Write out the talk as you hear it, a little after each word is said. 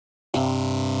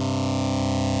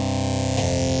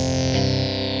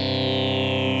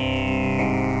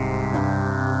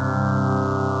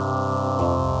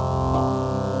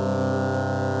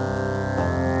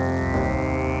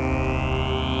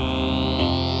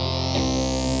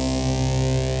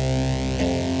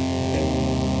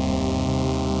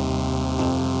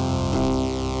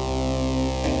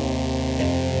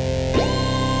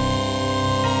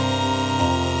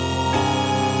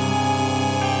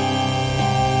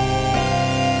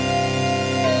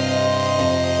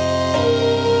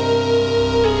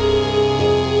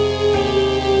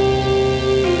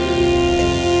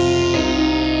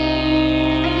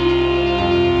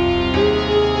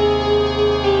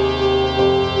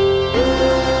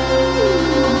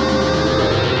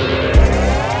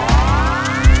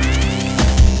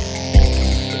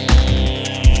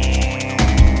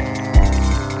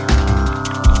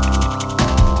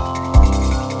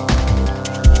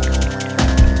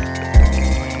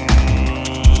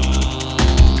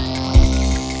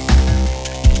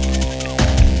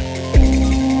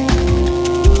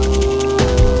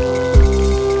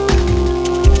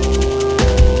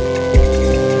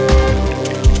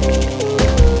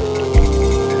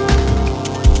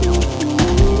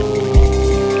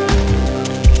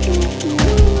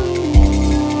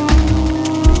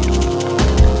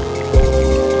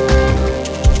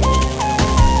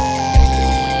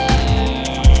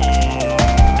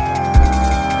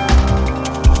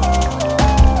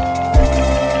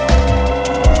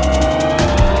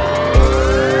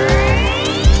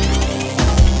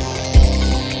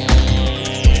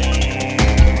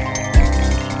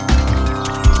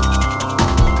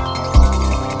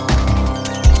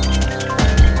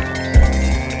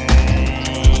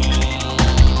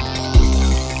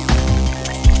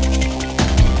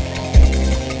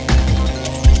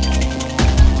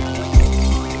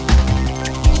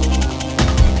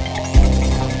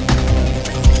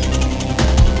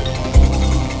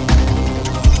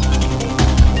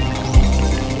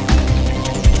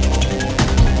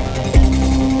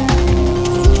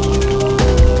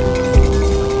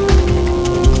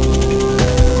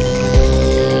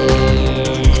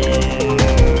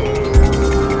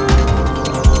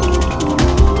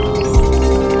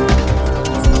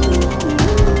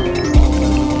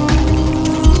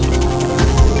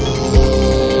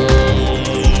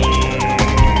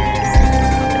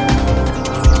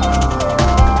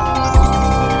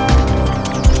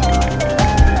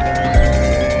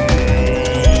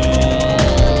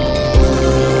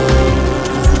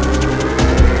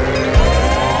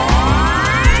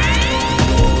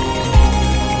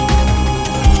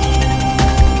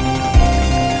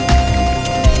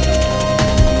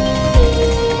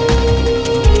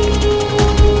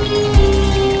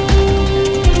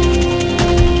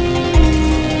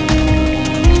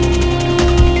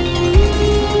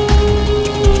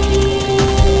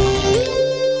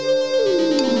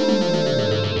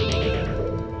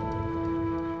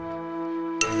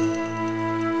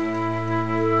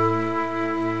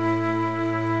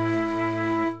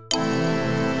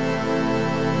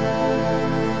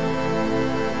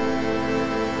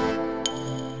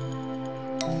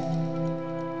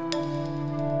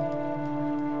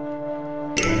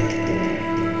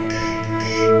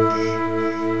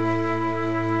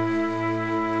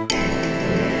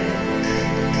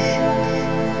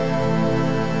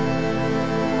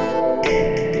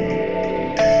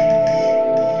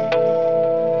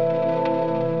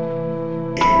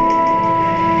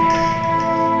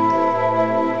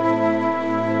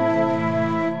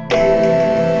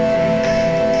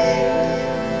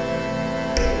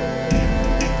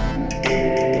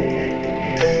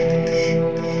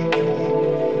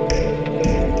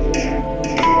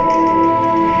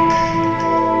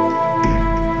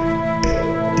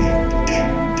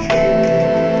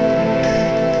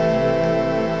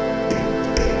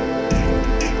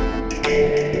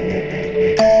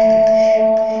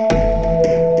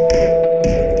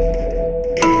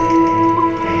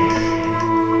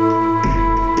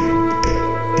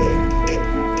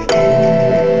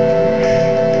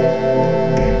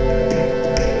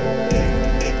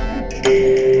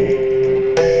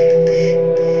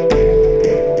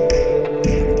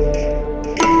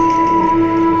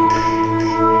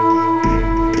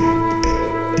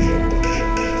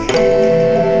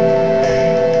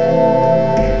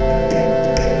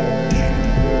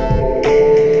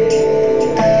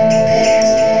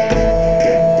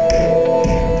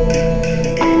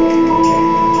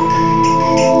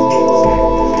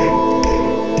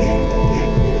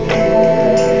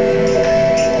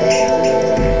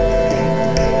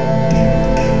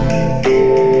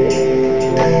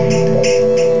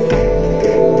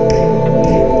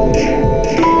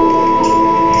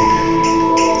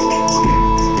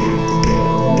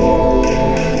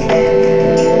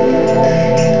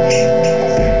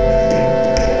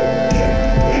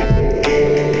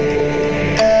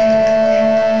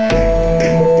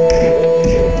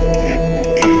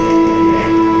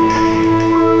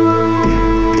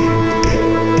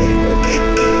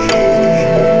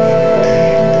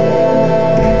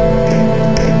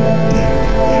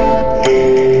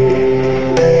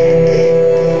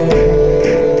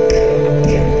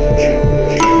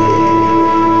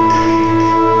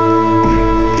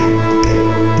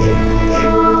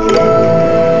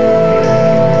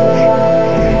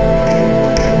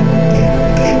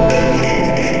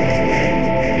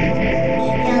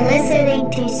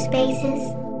Spaces,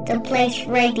 the Place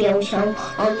radio show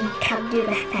on Camden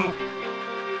FM.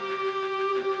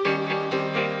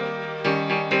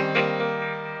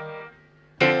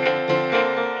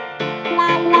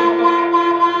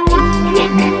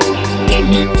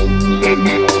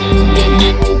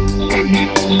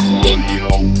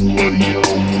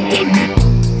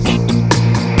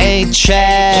 Ain't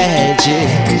tragic,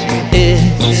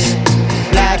 it's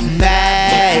like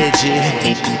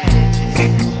magic.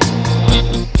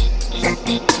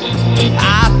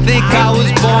 I think I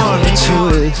was born to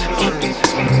it.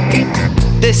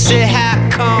 They say, how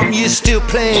come you still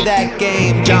play that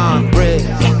game, John Britt?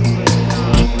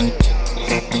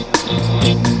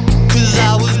 'Cause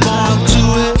I was born to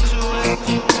it.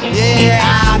 Yeah,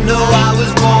 I know I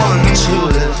was born to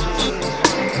it.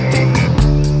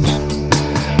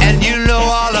 And you know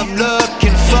all I'm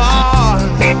looking for.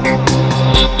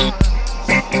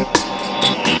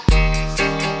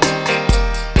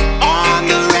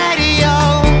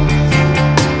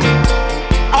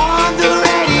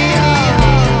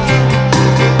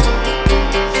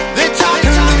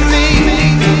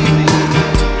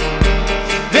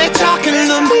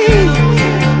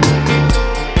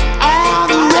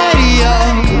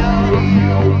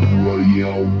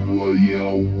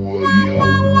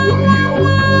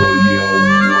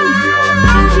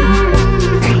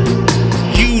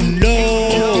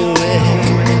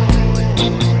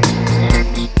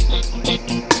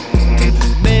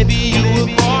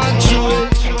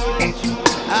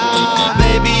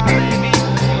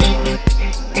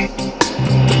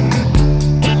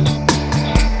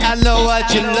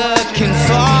 What you're looking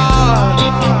for.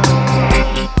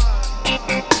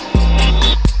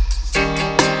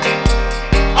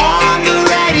 On the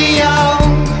radio,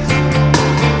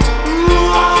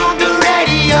 on the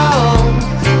radio.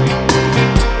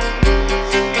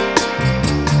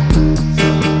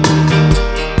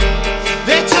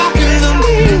 They're talking to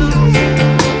me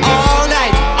all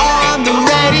night on the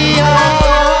radio.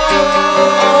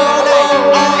 All night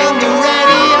on the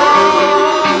radio.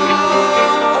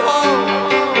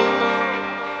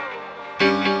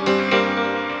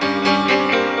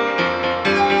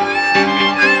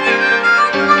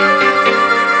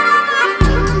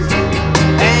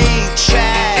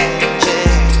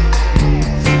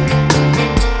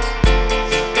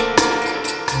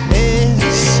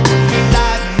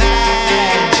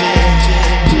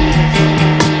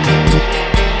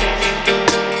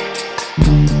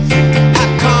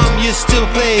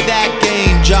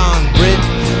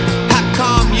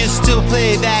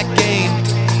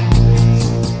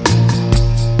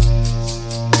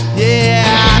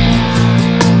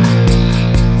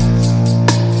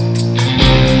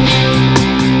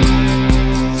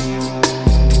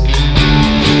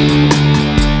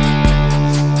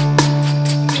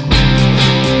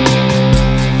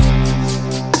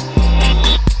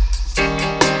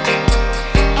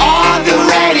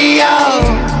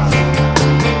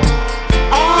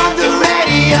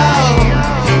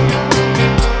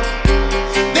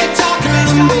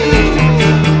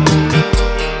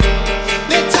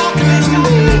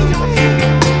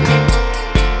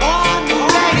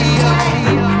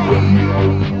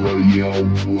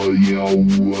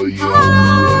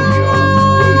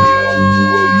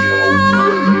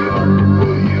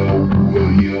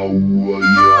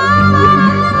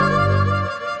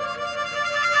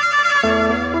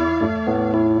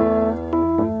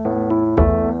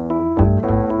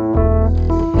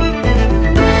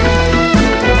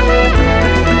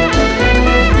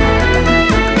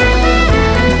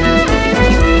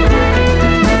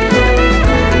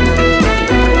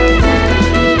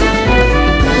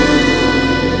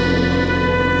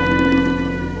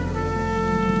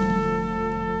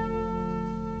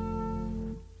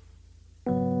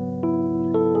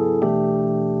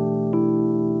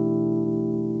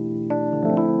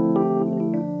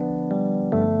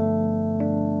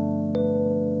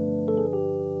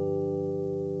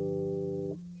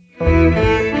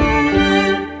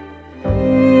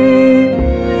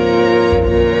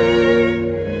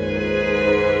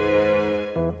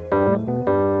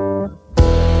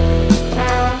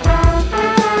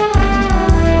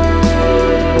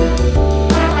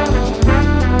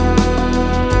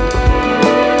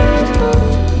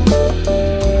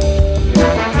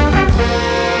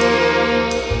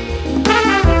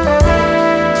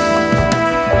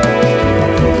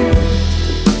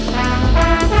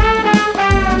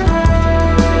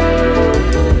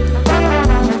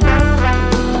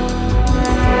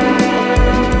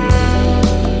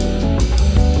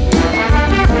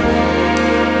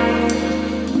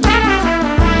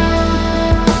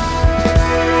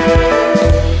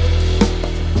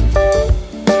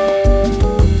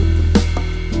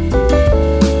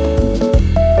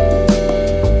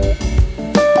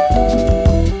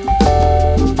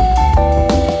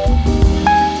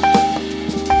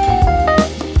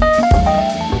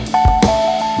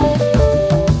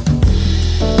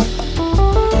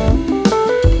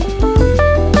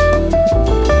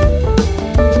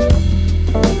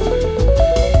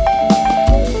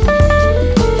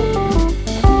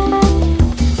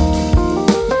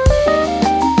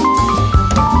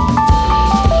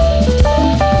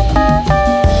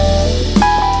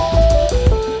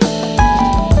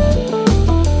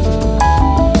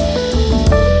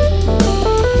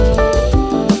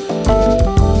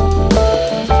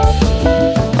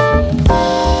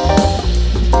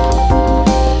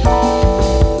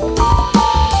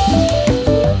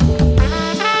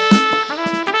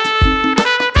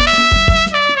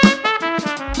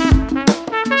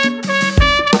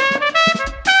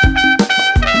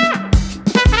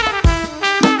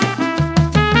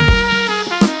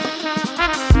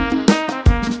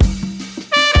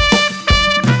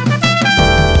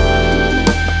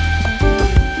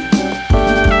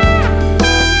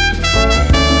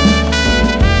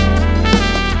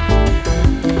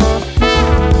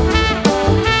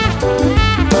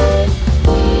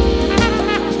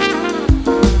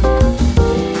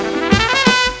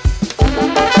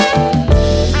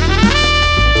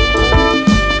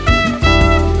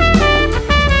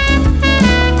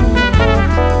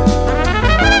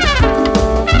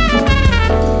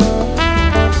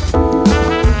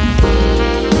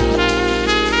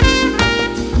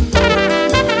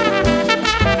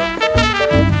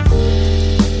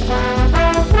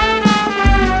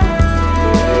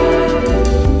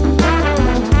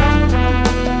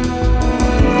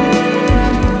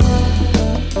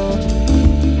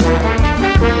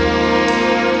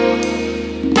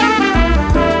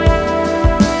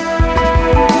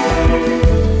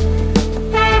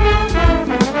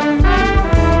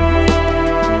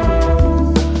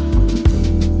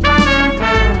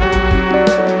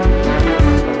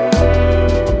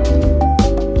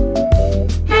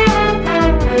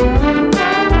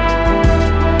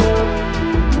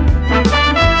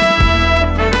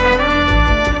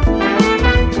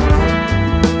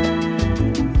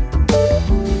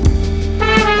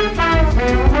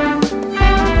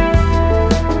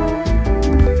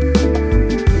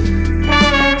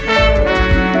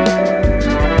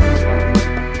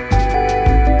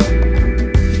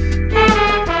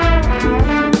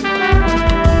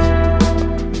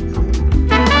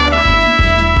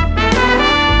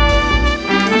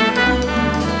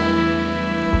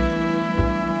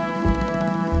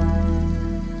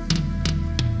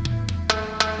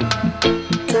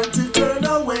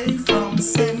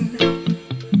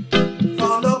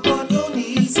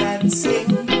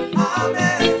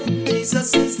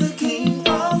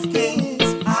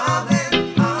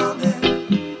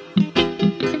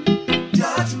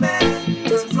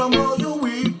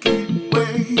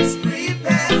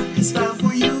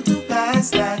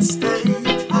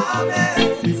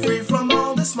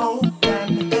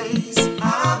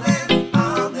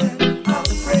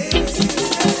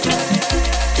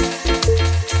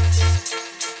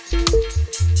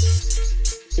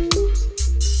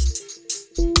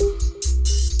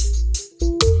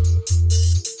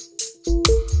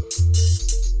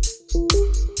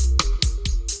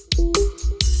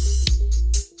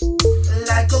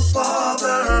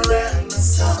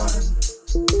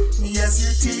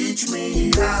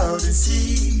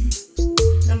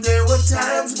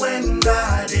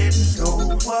 I didn't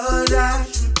know what I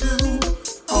should do.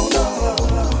 Oh no.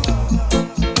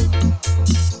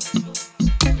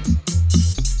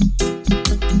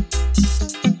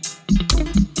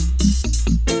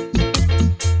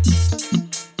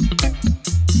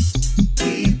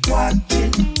 Keep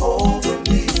watching over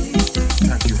me.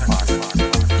 Thank you, Father.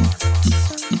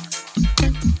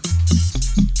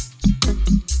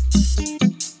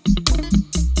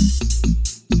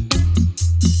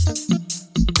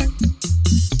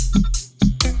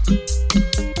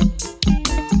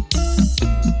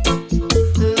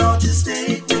 Lord, just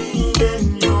take me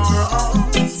in your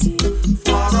arms.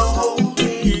 Father, hold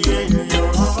me in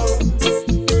your arms.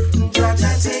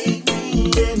 Jaja, take me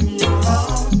in your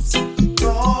arms.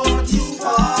 Lord, you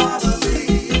father me.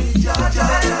 Jaja.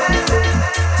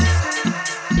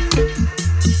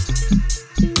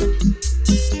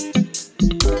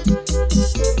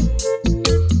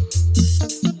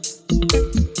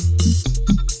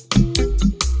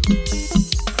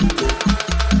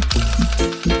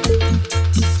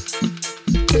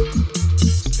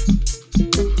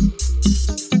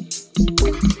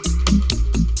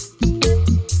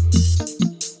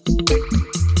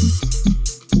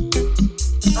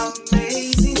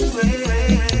 Amazing grace.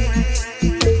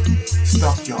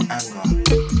 Stop your anger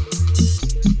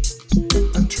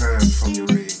and turn from your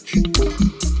rage.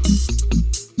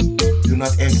 Do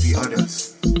not envy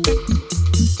others,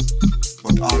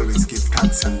 but always give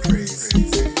thanks and praise.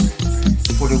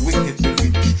 For the wicked will be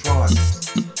destroyed,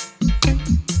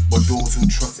 but those who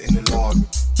trust in the Lord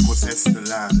possess the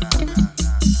land.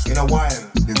 In a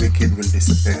while, the wicked will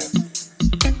disappear.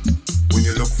 When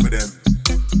you look for them,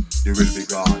 they will be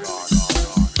gone.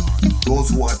 Those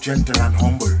who are gentle and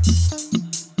humble,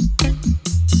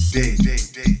 they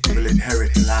will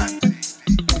inherit the land.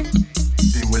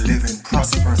 They will live in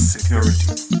prosperous security.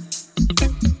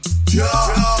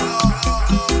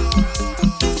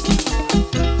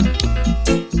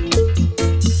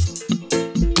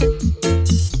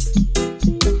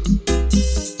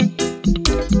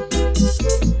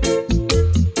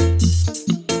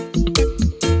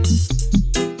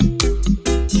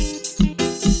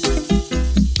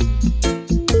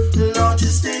 Lord,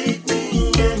 just take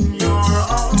me in your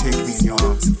arms. Take me in your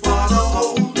arms. Father,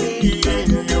 hold me in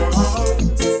your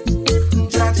arms.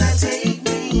 Jaja, take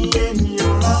me in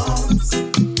your arms.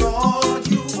 Lord,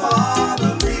 you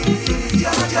father me.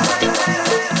 Jaja.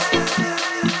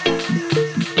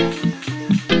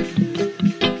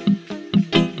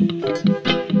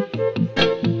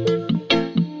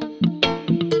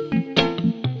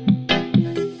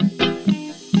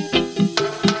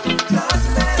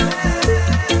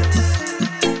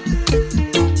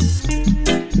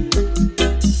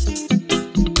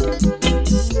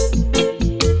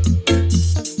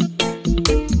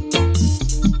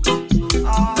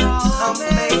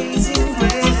 Amazing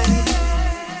grace.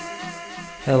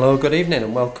 Hello, good evening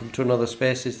and welcome to another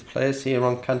Spaces the Place here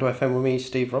on Cando FM with me,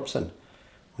 Steve Robson.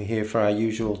 We're here for our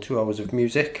usual 2 hours of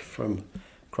music from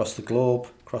across the globe,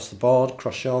 across the board,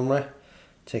 cross genre,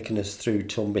 taking us through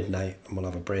till midnight, and we'll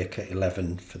have a break at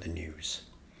 11 for the news.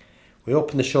 We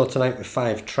opened the show tonight with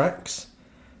 5 tracks.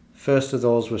 First of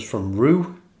those was from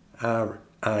Rue,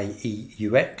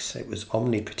 R-I-E-U-X. It was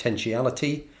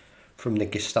Omnipotentiality from the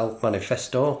Gestalt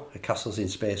Manifesto, a Castles in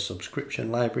Space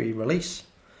subscription library release.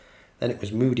 Then it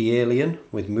was Moody Alien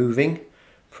with Moving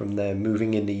from their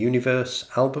Moving in the Universe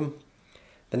album.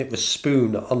 Then it was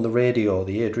Spoon on the Radio,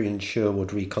 the Adrian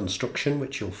Sherwood reconstruction,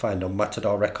 which you'll find on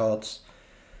Matador Records.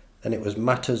 Then it was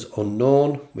Matters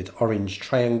Unknown with Orange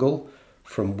Triangle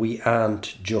from We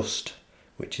Aren't Just,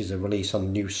 which is a release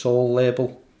on New Soil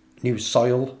label,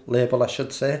 I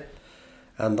should say.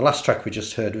 And the last track we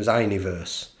just heard was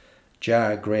Iniverse,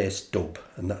 Jar Grace Dub,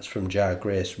 and that's from Jar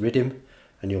Grace Riddim,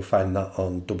 and you'll find that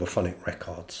on Dubophonic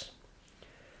Records.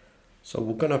 So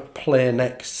we're going to play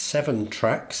next 7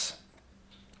 tracks,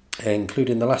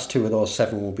 including the last 2 of those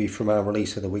 7 will be from our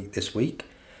release of the week this week.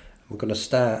 We're going to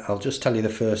start, I'll just tell you the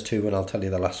first 2 and I'll tell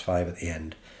you the last 5 at the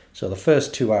end. So the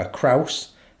first 2 are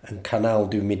Kraus and Canal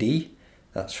du Midi.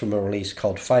 That's from a release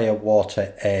called Fire,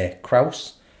 Water, Air,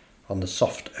 Kraus on the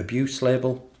Soft Abuse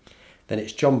label. Then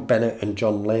it's John Bennett and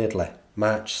John Laidley,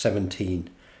 March 17,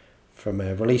 from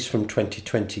a release from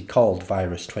 2020 called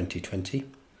Virus 2020.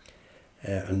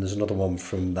 And there's another one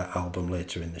from that album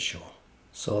later in the show.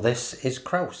 So this is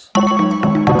Kraus.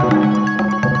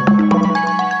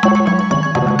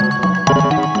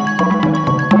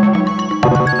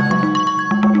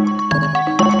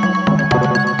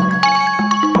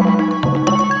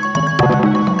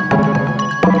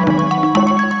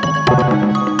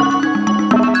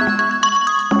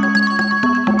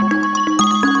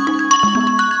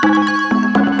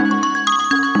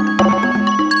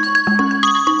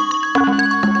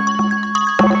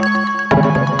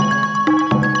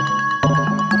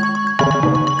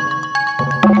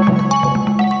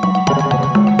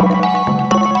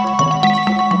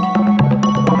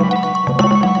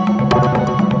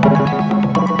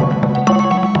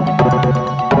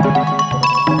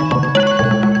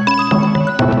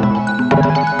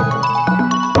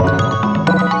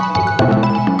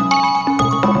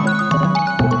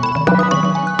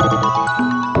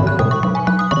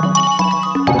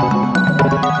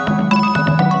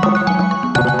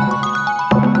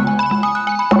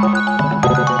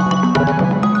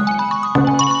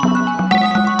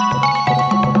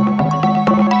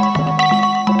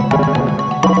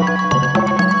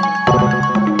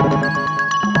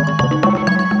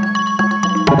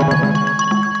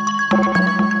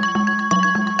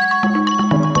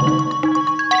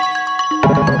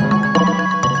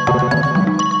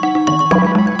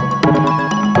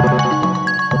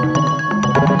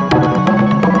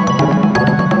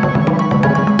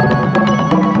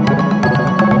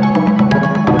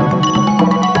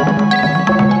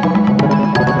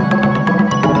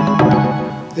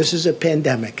 This is a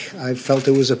pandemic. I felt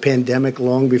it was a pandemic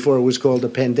long before it was called a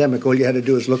pandemic. All you had to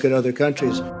do is look at other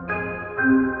countries.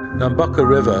 Nambucca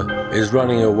River is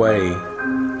running away.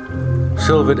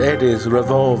 Silvered eddies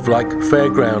revolve like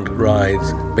fairground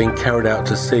rides being carried out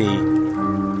to sea.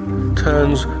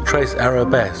 Turns trace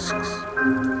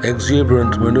arabesques,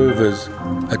 exuberant maneuvers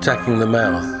attacking the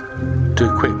mouth,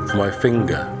 too quick for my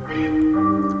finger.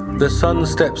 The sun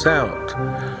steps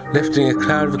out, lifting a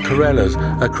cloud of corellas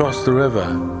across the river,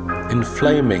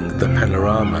 inflaming the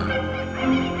panorama.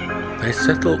 They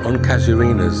settle on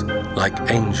casuarinas like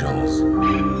angels.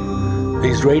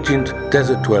 These radiant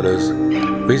desert dwellers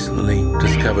recently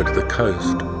discovered the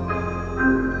coast.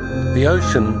 The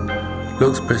ocean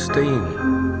looks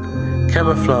pristine,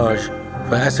 camouflage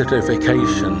for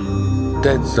acidification,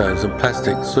 dead zones and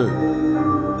plastic soup,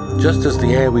 just as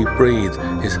the air we breathe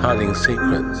is hiding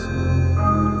secrets.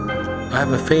 I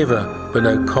have a fever but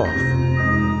no cough,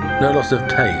 no loss of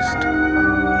taste.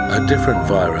 A different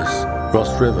virus,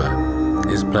 Ross River,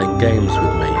 is playing games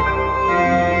with me.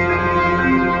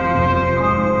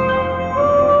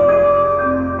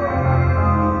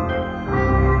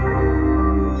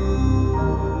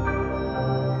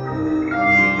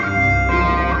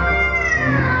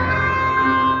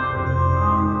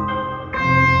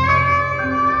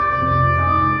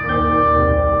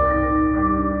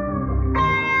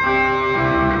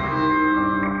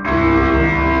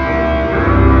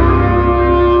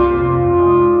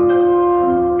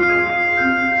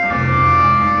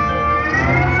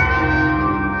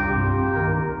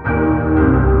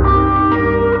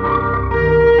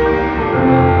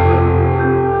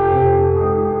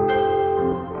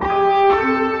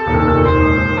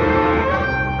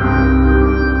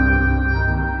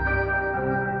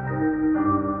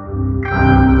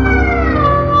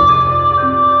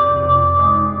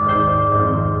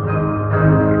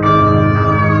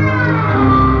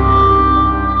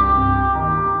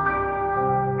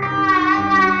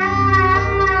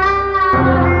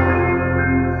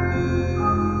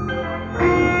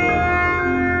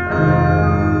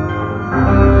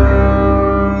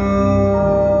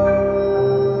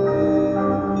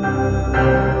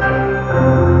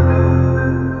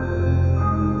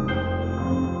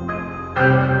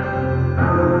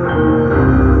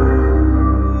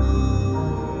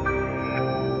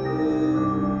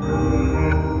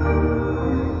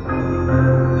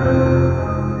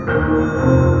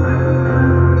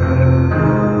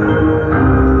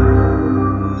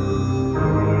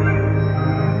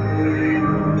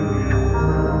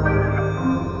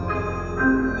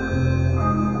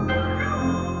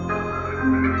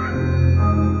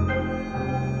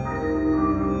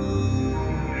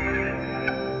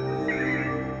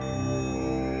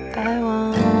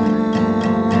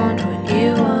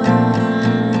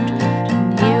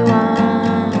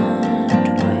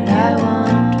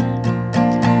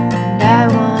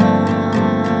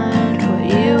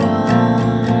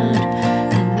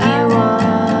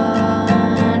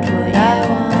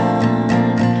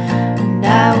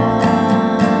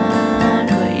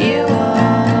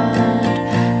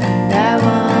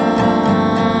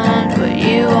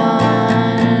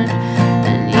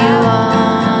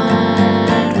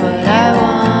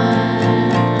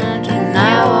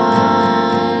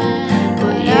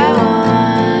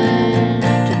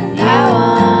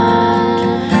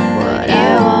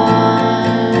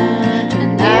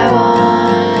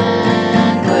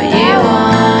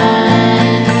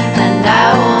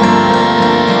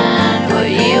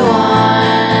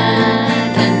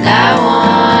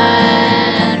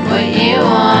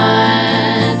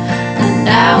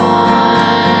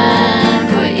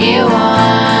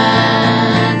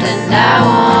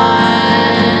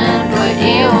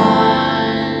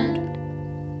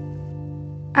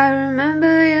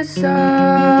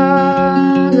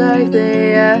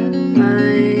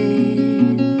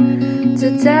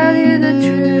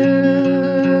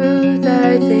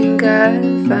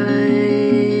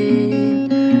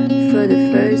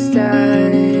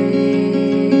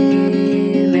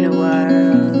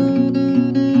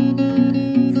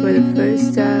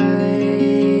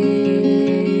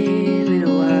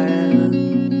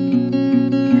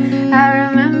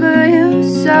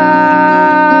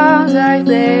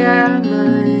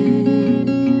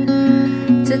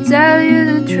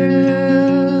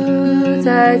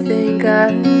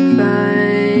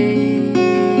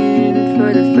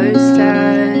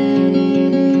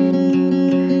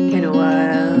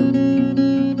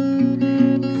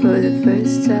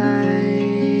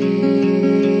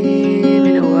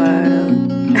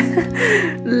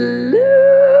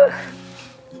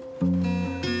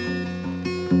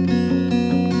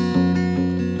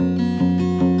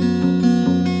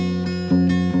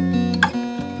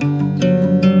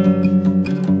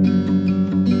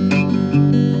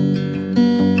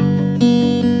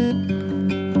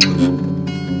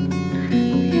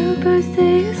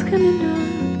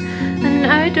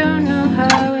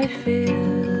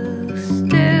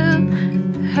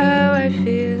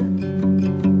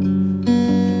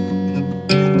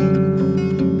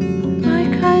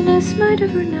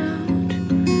 kind of renowned.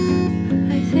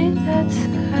 I think that's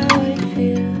how I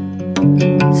feel.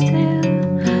 Still,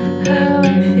 how I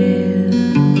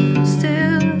feel.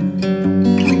 Still.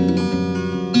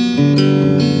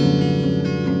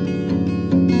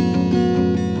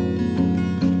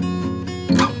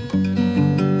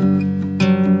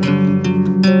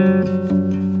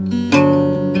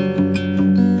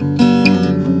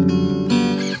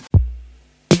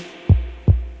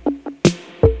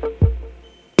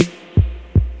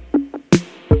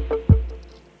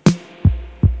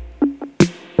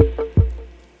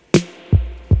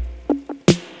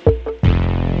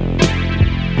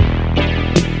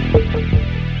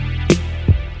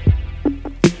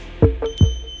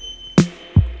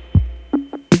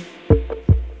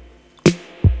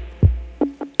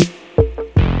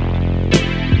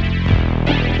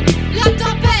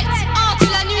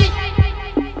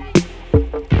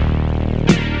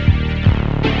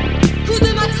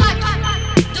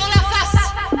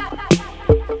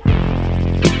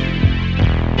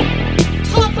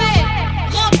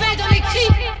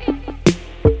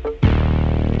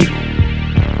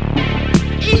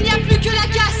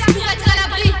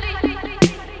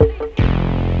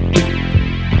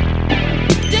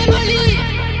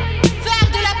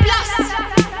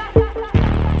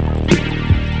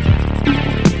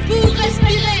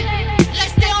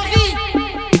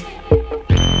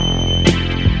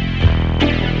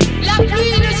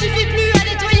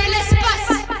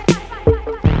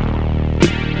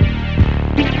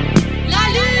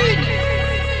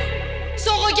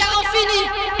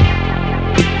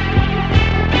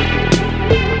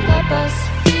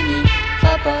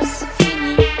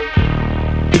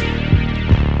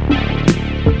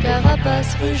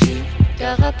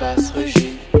 Carapace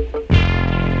rugit.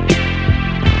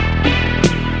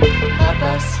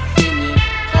 Rapace fini,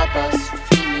 rapace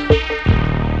fini.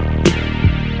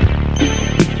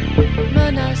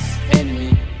 Menace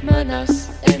ennemie, menace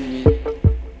ennemie.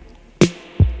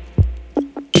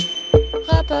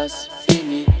 Rapace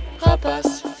fini,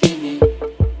 rapace fini.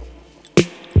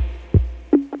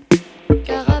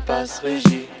 Carapace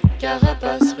rugit,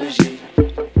 carapace rugit.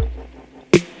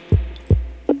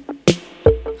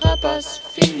 Rapace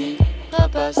fini,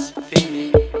 rapace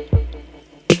fini.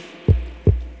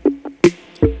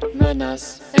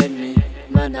 Menace ennemie,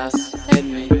 menace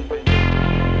ennemie.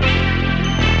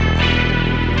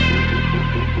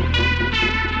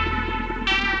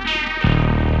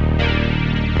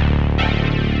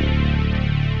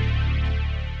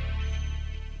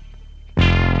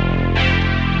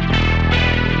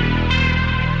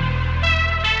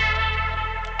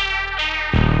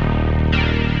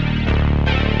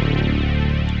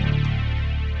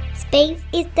 Space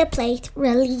is the Place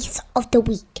release of the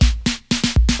week.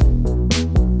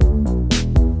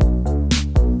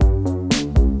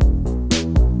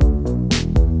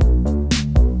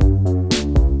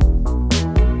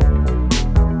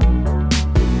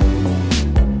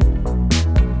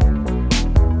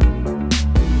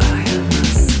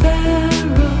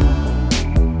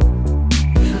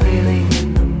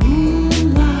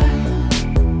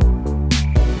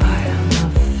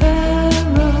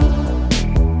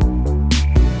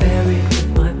 Buried with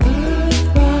my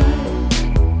birthright.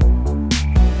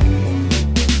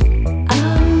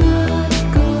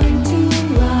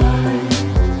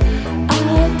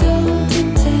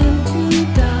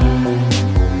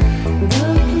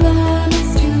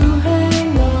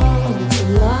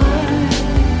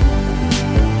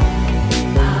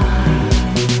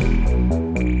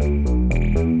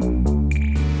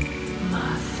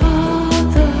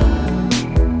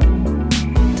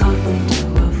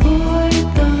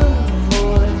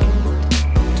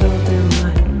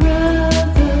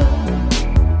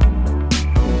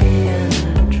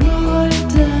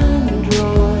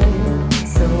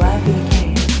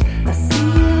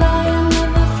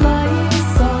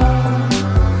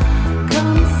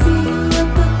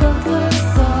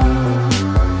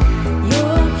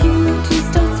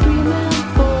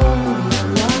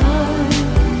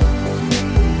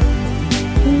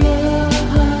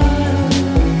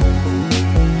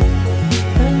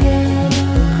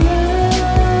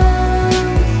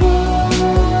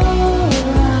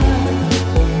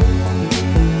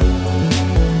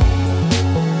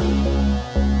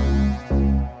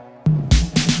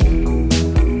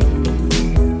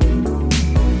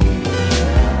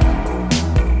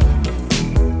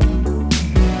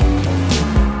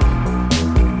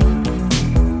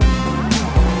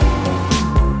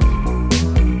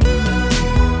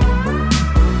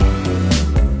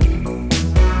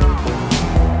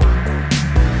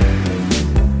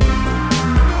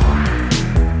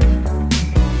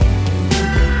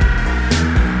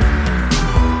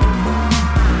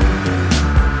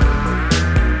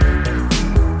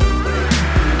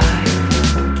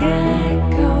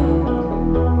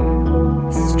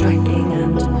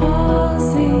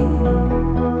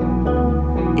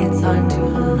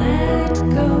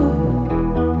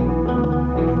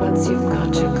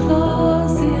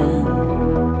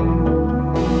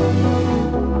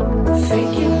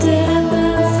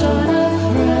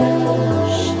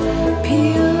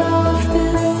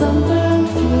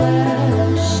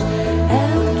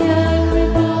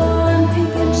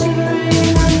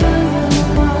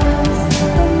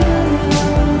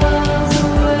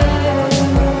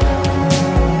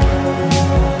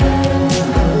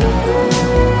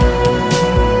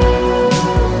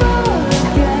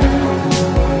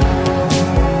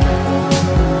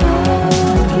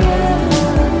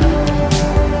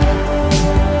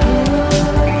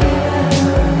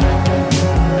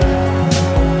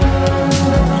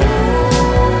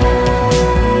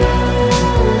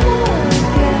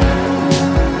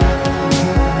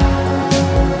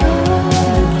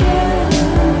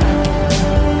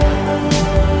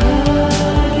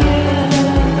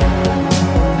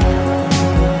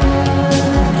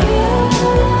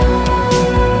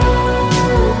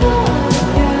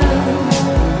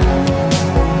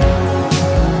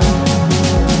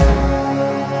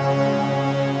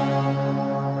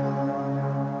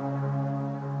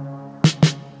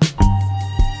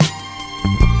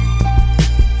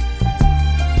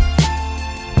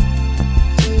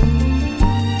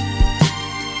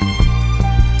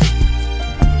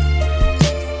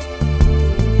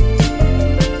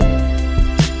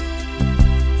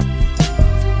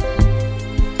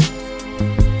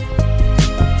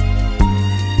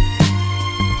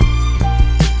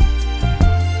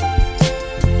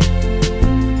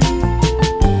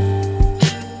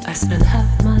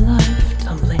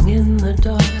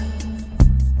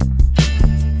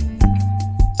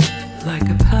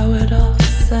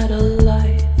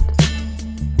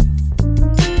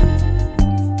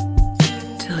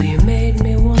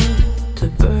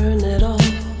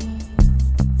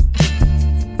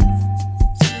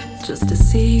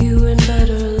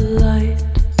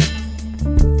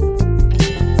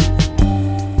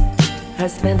 I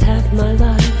spent half my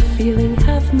life feeling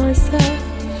half myself,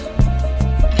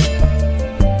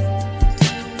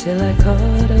 till I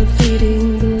caught a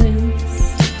fleeting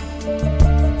glimpse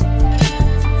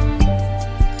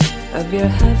of your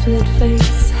half-lit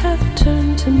face, half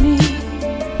turned to me,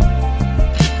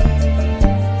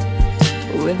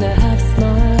 with a half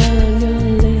smile on your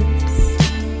lips.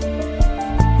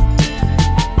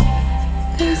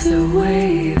 There's a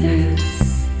way this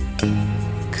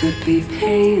could be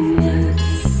painless,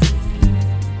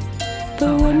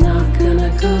 but we're not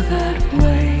gonna go that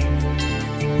way.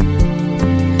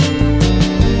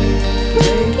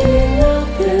 Breaking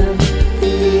up in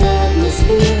the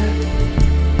atmosphere,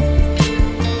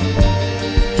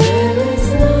 there is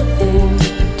nothing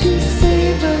to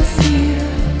save us here.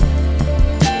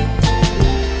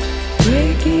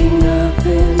 Breaking up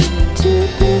into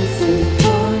bits and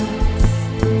parts,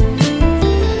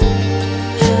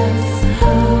 that's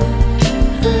how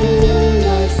a new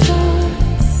life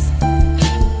starts.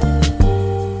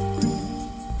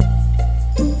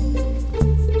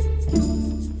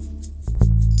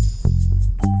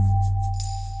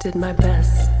 Did my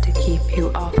best to keep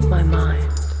you off my mind.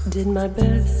 Did my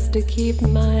best to keep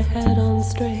my head on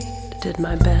straight. Did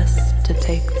my best to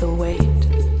take the weight.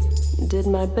 Did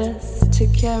my best to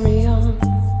carry on.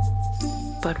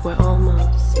 But we're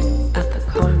almost at the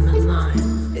Kármán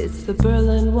line. It's the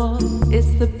Berlin Wall,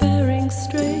 it's the Bering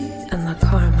Strait, and the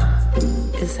karma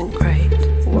isn't great.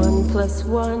 1 +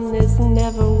 1 is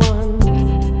never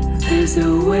 1. There's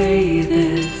a way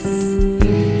this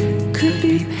could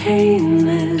be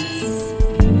painless,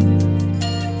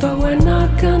 but we're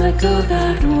not gonna go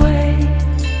that way.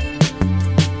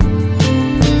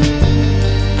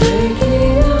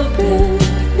 Breaking up in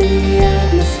the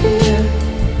atmosphere,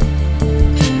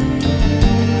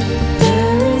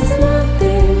 there is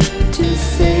nothing to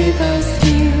save us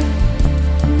here.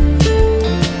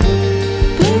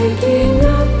 Breaking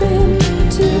up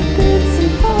into bits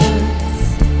and parts,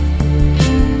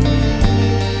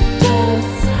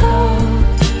 that's how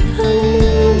a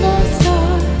new life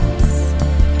starts.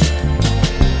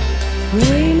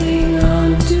 Raining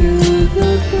onto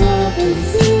the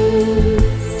provinces,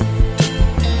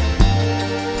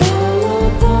 all our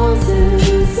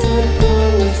pauses and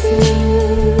promises.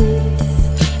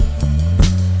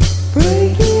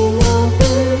 Breaking up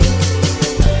in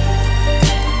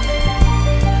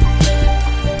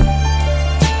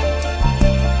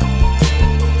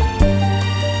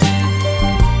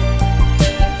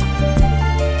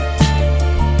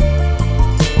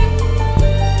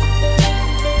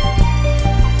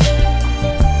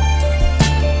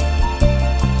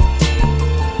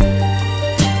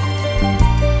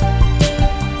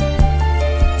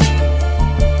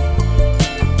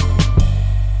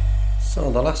So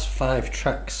the last 5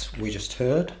 tracks we just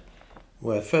heard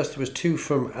were, first there was 2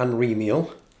 from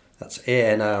Anrimeal, that's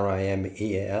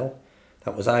Anrimeal,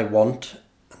 that was I Want,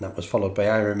 and that was followed by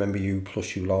I Remember You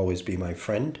plus You'll Always Be My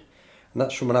Friend, and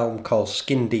that's from an album called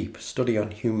Skin Deep, Study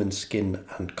on Human Skin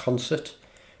and Concert,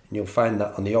 and you'll find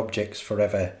that on the Objects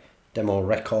Forever Demo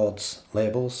Records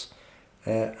labels,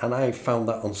 and I found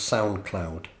that on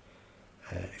SoundCloud.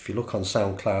 If you look on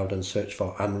SoundCloud and search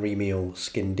for Anrimeal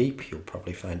Skin Deep, you'll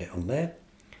probably find it on there.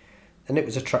 And it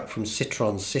was a track from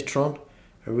Citron Citron,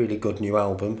 a really good new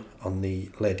album on the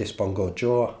Les Disbongo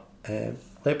Joe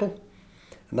label.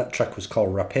 And that track was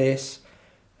called Rapace,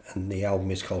 and the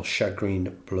album is called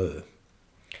Chagrin Bleu.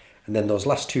 And then those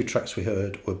last 2 tracks we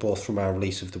heard were both from our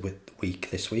release of the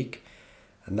week this week.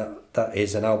 And that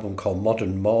is an album called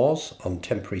Modern Moors on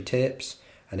Temporary Tapes,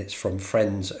 and it's from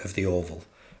Friends of the Oval.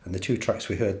 And the 2 tracks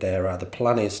we heard there are The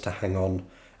Plan Is to Hang On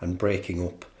and Breaking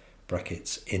Up,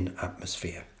 brackets, in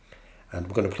Atmosphere. And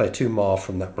we're going to play 2 more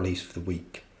from that release of the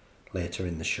week later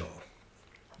in the show.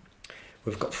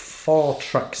 We've got 4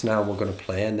 tracks now we're going to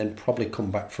play, and then probably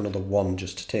come back for another 1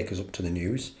 just to take us up to the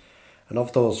news. And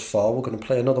of those 4, we're going to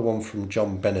play another one from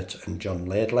John Bennett and John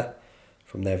Laidley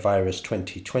from their Virus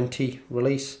 2020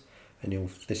 release. And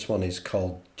this one is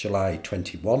called July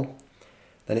 21.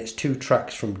 Then it's 2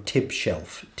 tracks from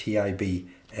Tibshelf, Tibshelf.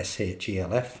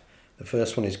 The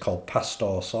first one is called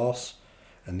Pastor Sauce,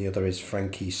 and the other is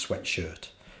Frankie's Sweatshirt.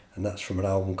 And that's from an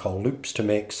album called Loops to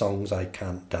Make Songs I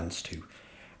Can't Dance To.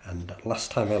 And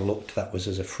last time I looked, that was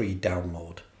as a free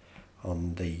download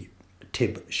on the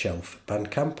Tibshelf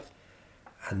Bandcamp.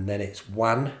 And then it's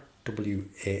WAN,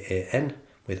 W-A-A-N,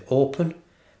 with Open.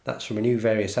 That's from a new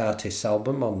Various Artists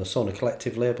album on the Sona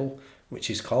Collective label, which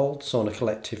is called Sona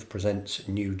Collective Presents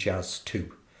New Jazz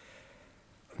 2.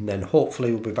 And then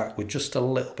hopefully we'll be back with just a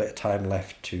little bit of time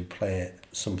left to play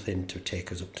something to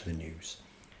take us up to the news.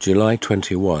 July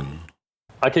 21.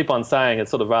 I keep on saying it's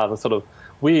sort of rather sort of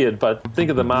weird, but think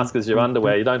of the mask as your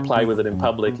underwear. You don't play with it in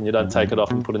public and you don't take it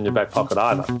off and put it in your back pocket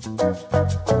either.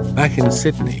 Back in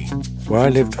Sydney, where I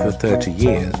lived for 30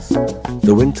 years,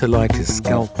 the winter light is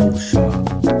scalpel sharp.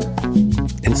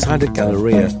 Inside a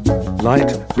galleria,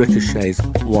 light ricochets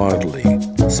wildly,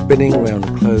 spinning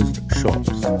around closed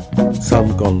shops,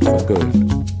 some gone for good.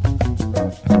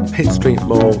 Pitt Street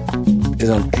Mall is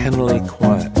uncannily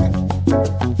quiet.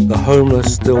 The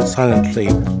homeless still silently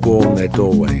warm their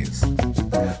doorways.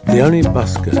 The only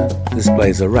busker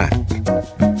displays a rat.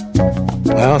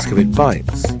 I ask if it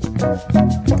bites.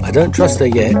 I don't trust her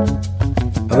yet.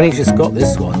 I've only just got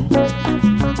this one.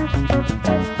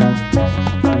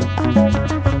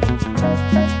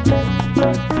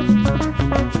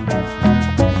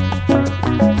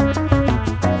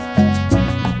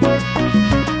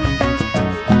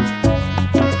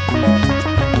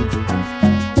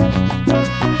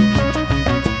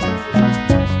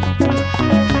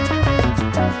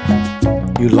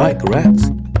 You like rats?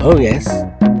 Oh yes.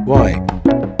 Why?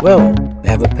 Well, they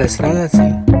have a personality.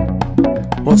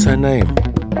 What's her name?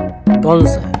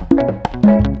 Gonzo.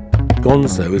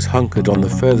 Gonzo is hunkered on the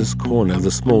furthest corner of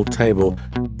the small table,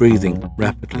 breathing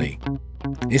rapidly.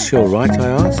 Is she all right, I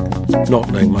ask, not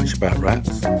knowing much about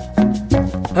rats.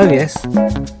 Oh yes,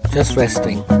 just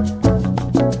resting.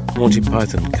 Monty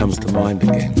Python comes to mind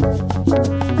again.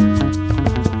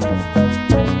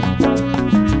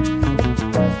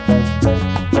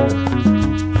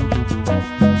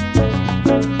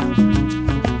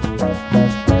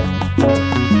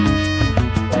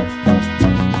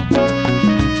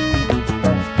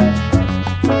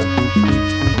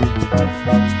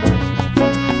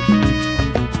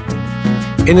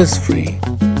 Innisfree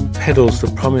peddles the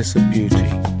promise of beauty.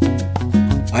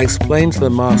 I explained to the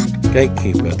masked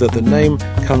gatekeeper that the name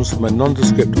comes from a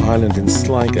nondescript island in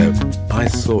Sligo I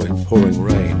saw in pouring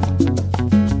rain.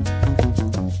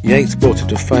 Yeats brought it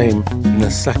to fame in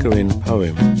a saccharine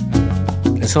poem.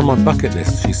 It's on my bucket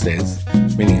list, she says,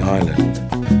 meaning island.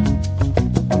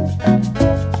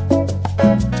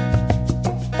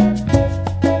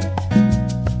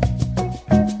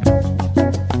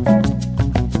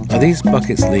 Are these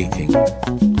buckets leaking?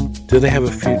 Do they have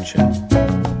a future?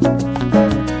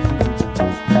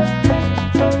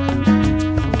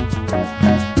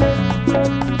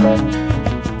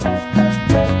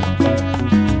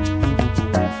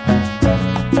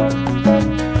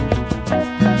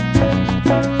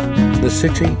 The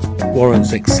city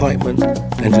warrants excitement,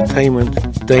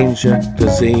 entertainment, danger,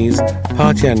 disease,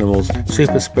 party animals,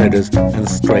 super spreaders, and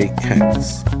stray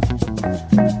cats.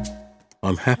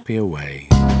 I'm happy away.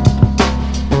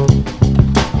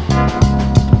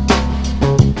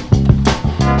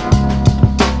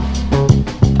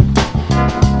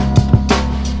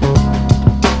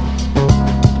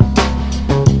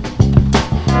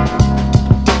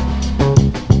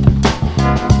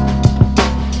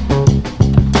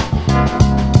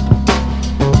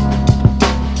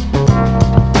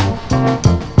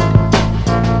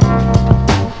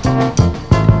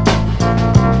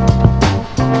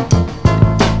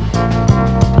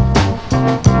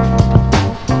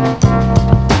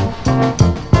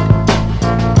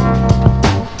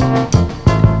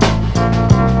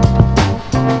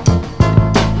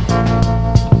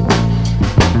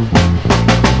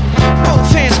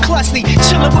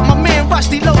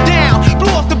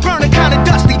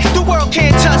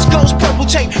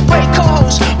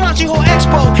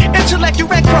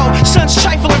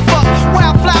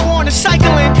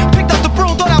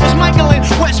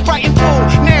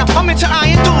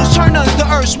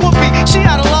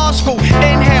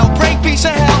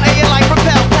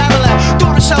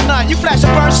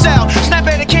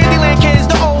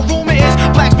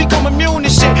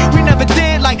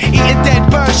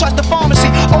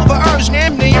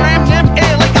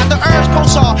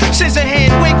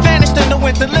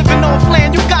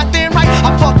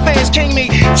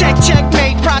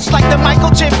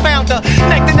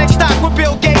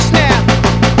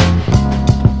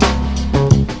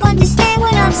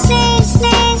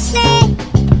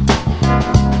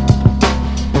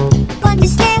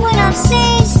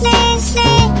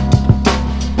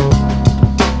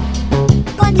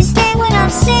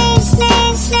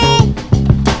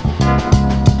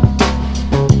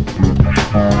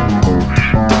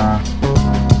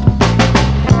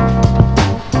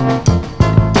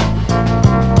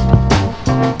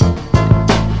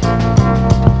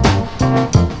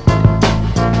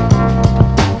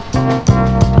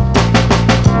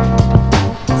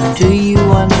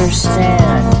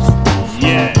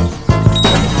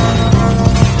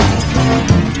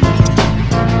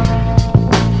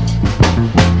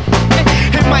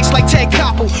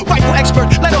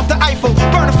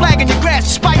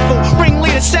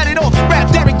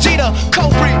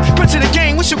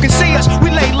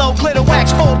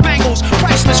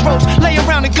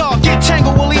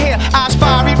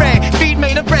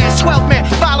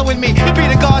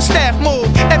 bodyguard staff move.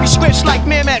 Every script's like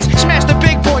Miramax. Smash the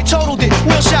big boy, totaled it.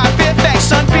 Wheel shot, Fairfax,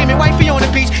 sun beaming, wifey on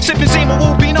the beach, sipping Zima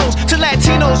Wubinos. To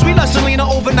Latinos, we love Selena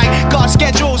overnight. Guard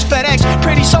schedules, FedEx,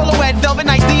 pretty solo at Velvet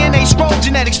Nights. DNA scroll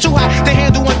genetics too hot to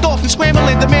handle one thought from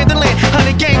scrambling the mandolin.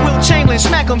 100 game, Will Chamberlain,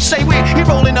 smack him, say when he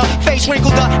rolling up, face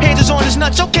wrinkled up, hands is on his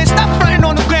nuts. Yo, kid, stop fronting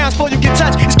on the grounds before you get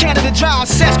touched. It's Canada dry,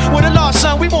 obsessed with a law,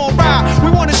 son. We won't ride. We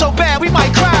want it so bad, we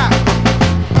might cry.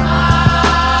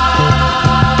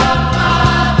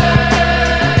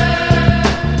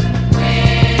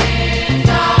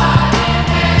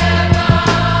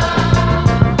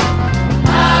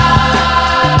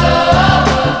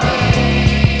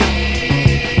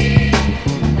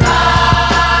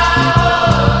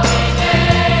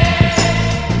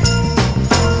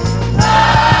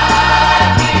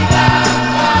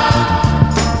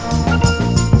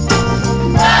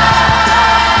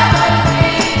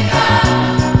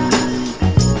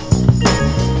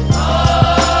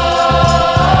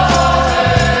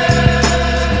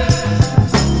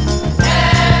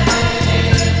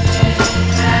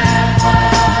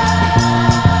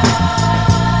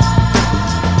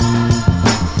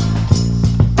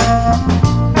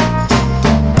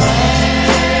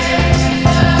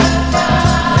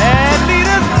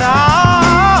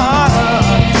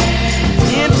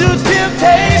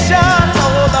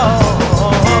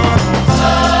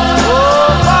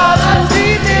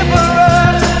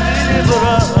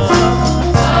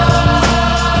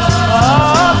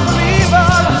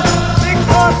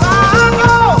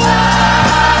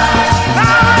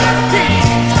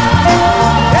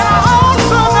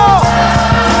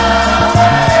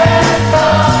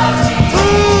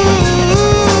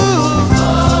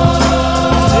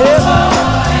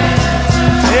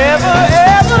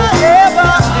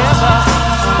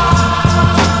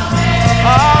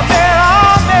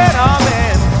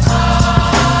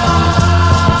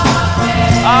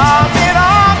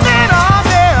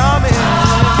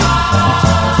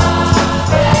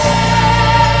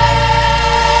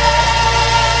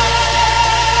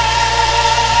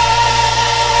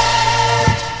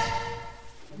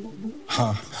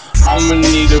 I'ma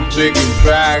need a bigger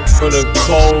bag for the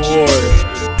cold water.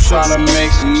 Tryna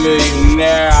make a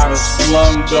millionaire out of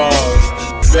slum dogs.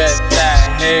 Bet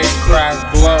that head crack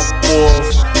blunt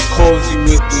balls. Cozy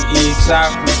with the East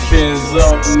Africans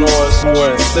up north.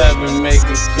 Where 7 make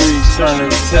a 3 turn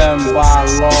a 10 by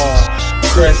law.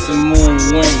 Crescent moon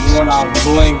wink when I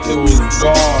blinked, it was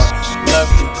gone.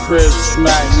 Left the crib,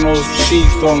 smacked no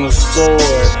cheek on the sword.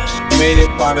 Made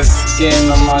it by the skin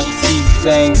of my teeth,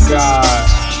 thank God.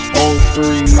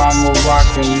 03, mama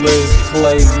rockin' Liz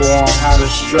Claiborne. Had her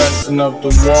stressing up the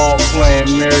wall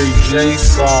playing Mary J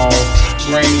songs.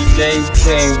 Rainy day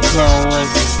came, couldn't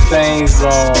rinse the stains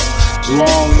off.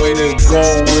 Long way to go,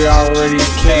 we already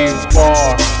came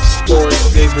far. Story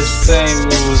stayed the same,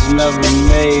 it was never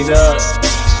made up.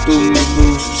 Through me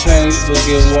loose change, look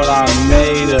at what I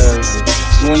made of.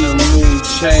 When the mood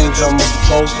change, I'ma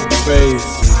poker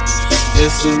face.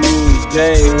 It's a new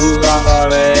day, who got all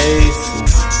the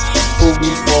aces? Who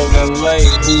be folding late,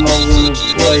 who know when to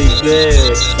play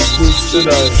dead? Who stood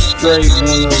up straight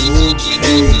when the roof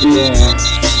caved in?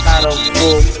 Had a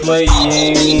full plate, you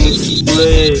ain't even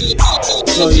split.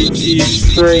 So you keep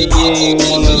straight, you ain't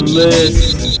wanna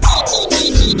listen.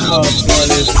 Cup but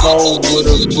it's over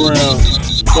the brim.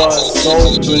 Bust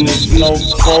open, there's no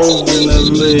closing the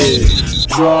lid.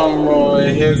 Drum roll,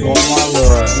 here go my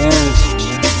little engine.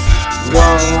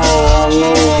 Gung ho, I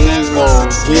know when it gon'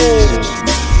 get it.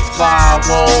 5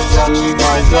 holes on me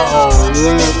like the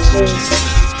Olympics.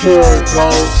 Here it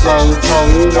goes, son told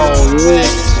me don't mix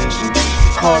it.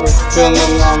 Caught a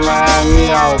feeling I'm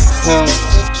Miami out temple.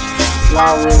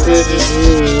 Not religious,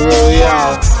 we was really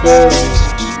out feeling.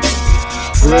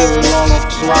 Living on a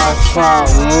fly, try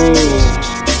moon.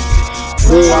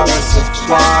 We gotta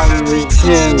supply and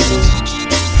rekindle.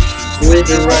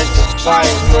 Redirect the fight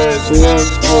where it's meant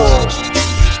for.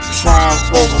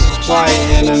 Triumph over fight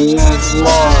in a men's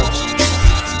loss.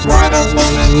 Right up in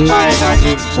the night, I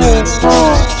get put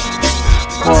off.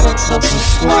 Caught a couple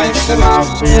slices and I'll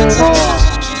be it off.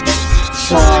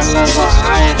 So I never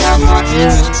have my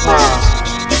ears popped.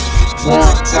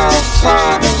 Walked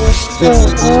outside, it was still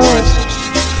gorgeous.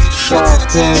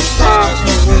 Sharp inside,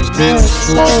 we was built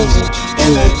slowly.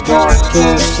 In the dark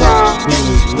inside, we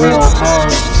was real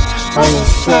hungry. On the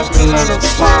 7 of the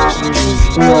 5, we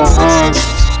was real hungry.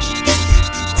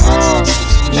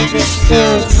 Niggas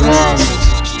still drumming.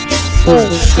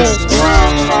 Put shit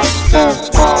around and I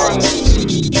step on it.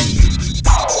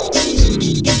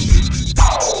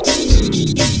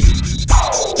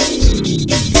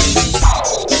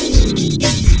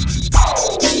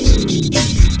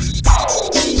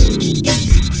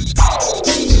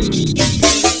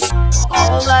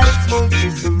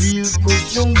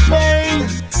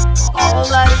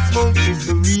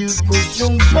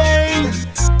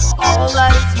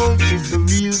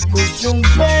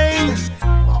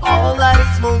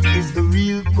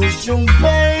 yung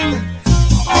bang.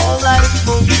 All I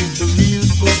spoke is the views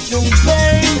was yung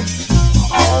bang.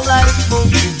 All I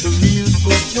spoke is the views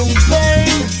was yung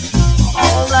bang.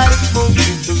 All I spoke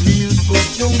is the views was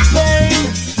yung bang.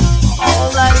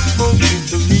 All I spoke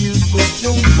is the views was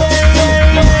yung bang.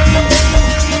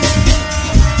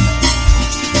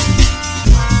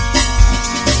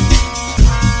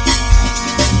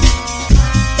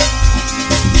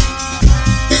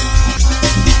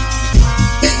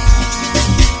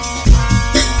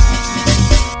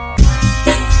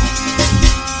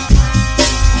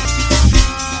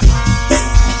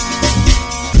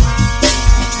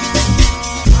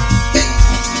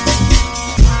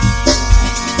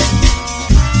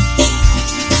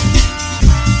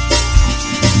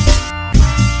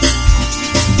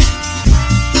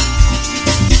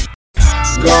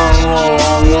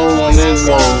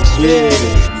 Get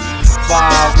it.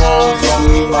 5 holes on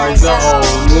me like the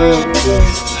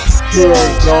Olympics. Pure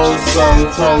gold, something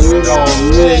told me don't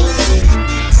mix it.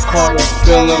 Caught a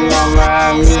feeling I'ma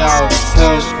have me out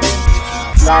temple.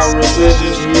 Not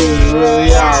religious, we was really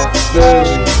out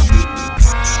feeling.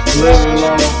 Living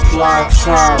on the fly,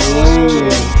 trying to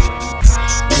lean it.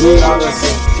 We got a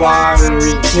supply to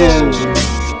rekindle.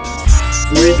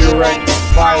 Redirect the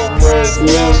fight where it's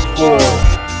meant for.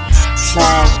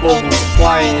 Trying for the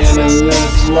fight and a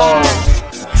miss loss.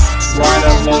 Right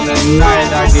up in the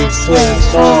night I get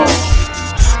pissed off.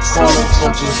 Caught a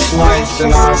couple slice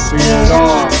and I beat it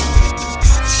off.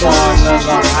 Saw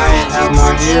another height, had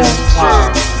my ears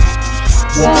popped.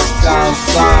 Walked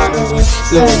outside, it was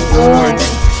still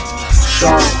gorgeous.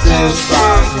 Sharp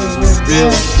inside, it was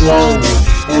real slowly.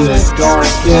 In the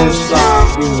dark inside,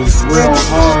 we was real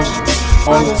hungry.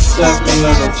 On the 7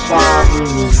 of the 5, we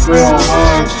was real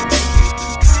hungry.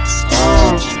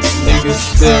 Niggas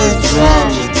still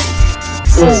drumming.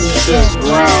 Push shit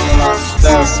around and I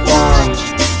step on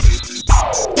it.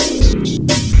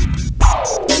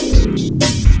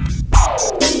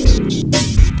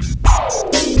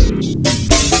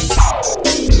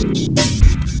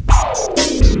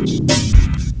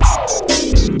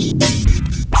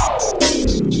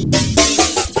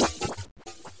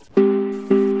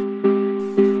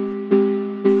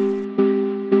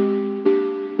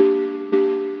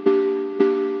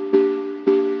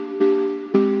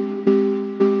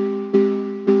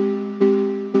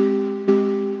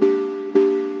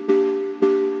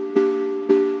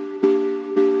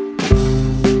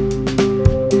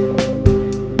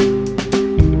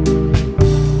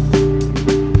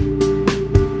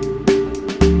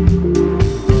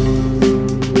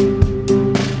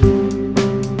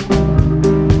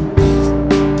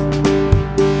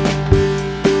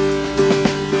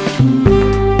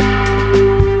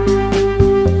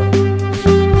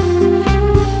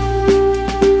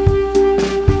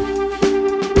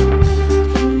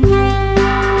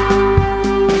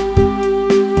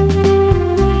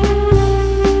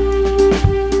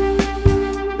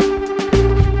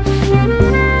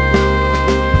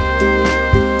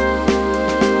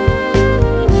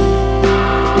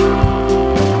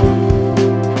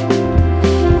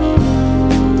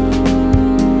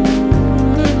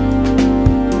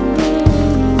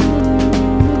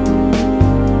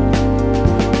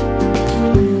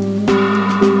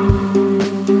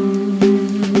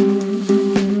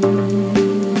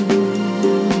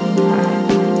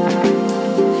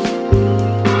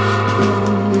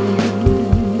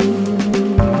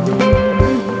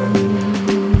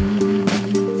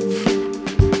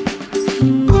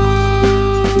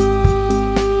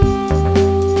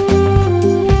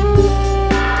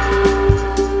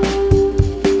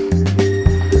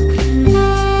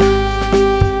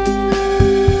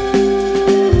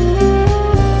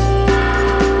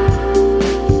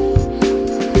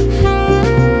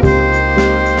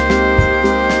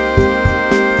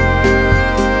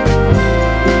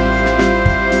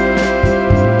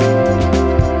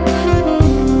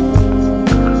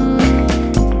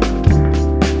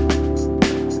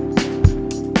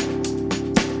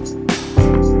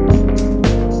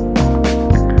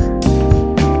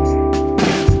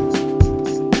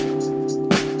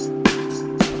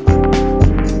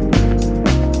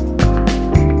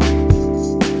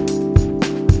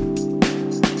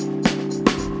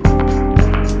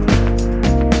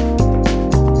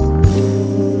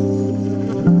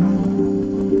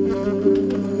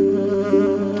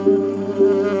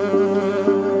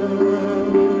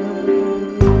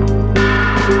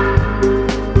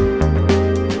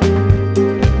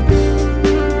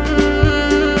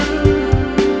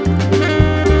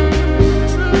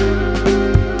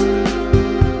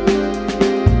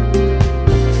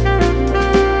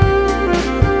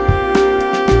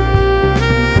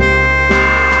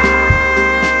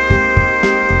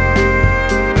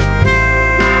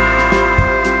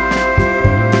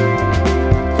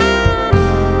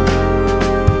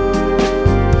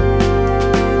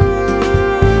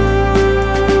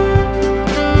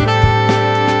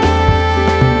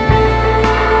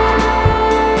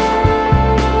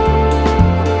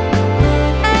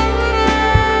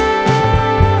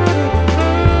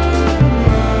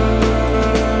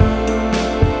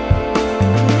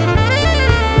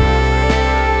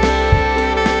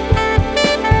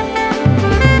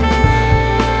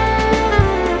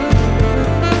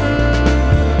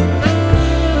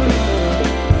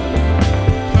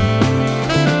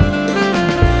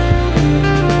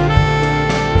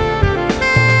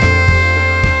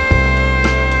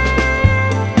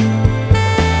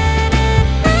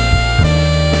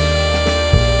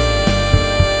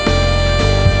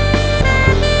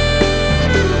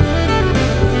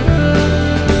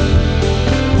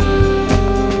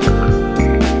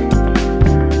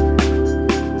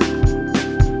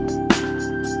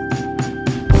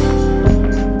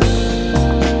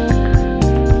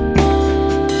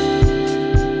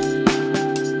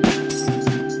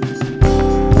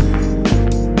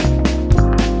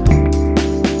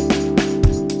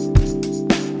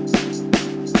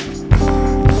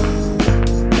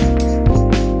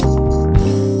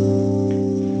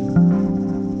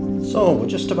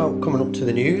 on to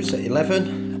the news at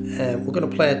 11. We're going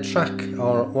to play a track,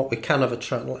 or what we can of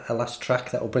a last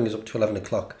track that will bring us up to 11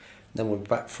 o'clock. Then we'll be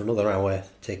back for another hour,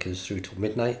 taking us through till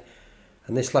midnight.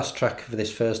 And this last track for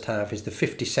this first half is the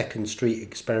 52nd Street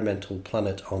Experimental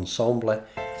Planet Ensemble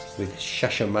with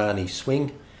Shashamani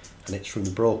Swing, and it's from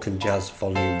the Broken Jazz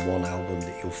Volume 1 album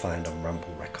that you'll find on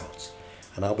Ramble Records.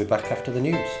 And I'll be back after the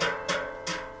news.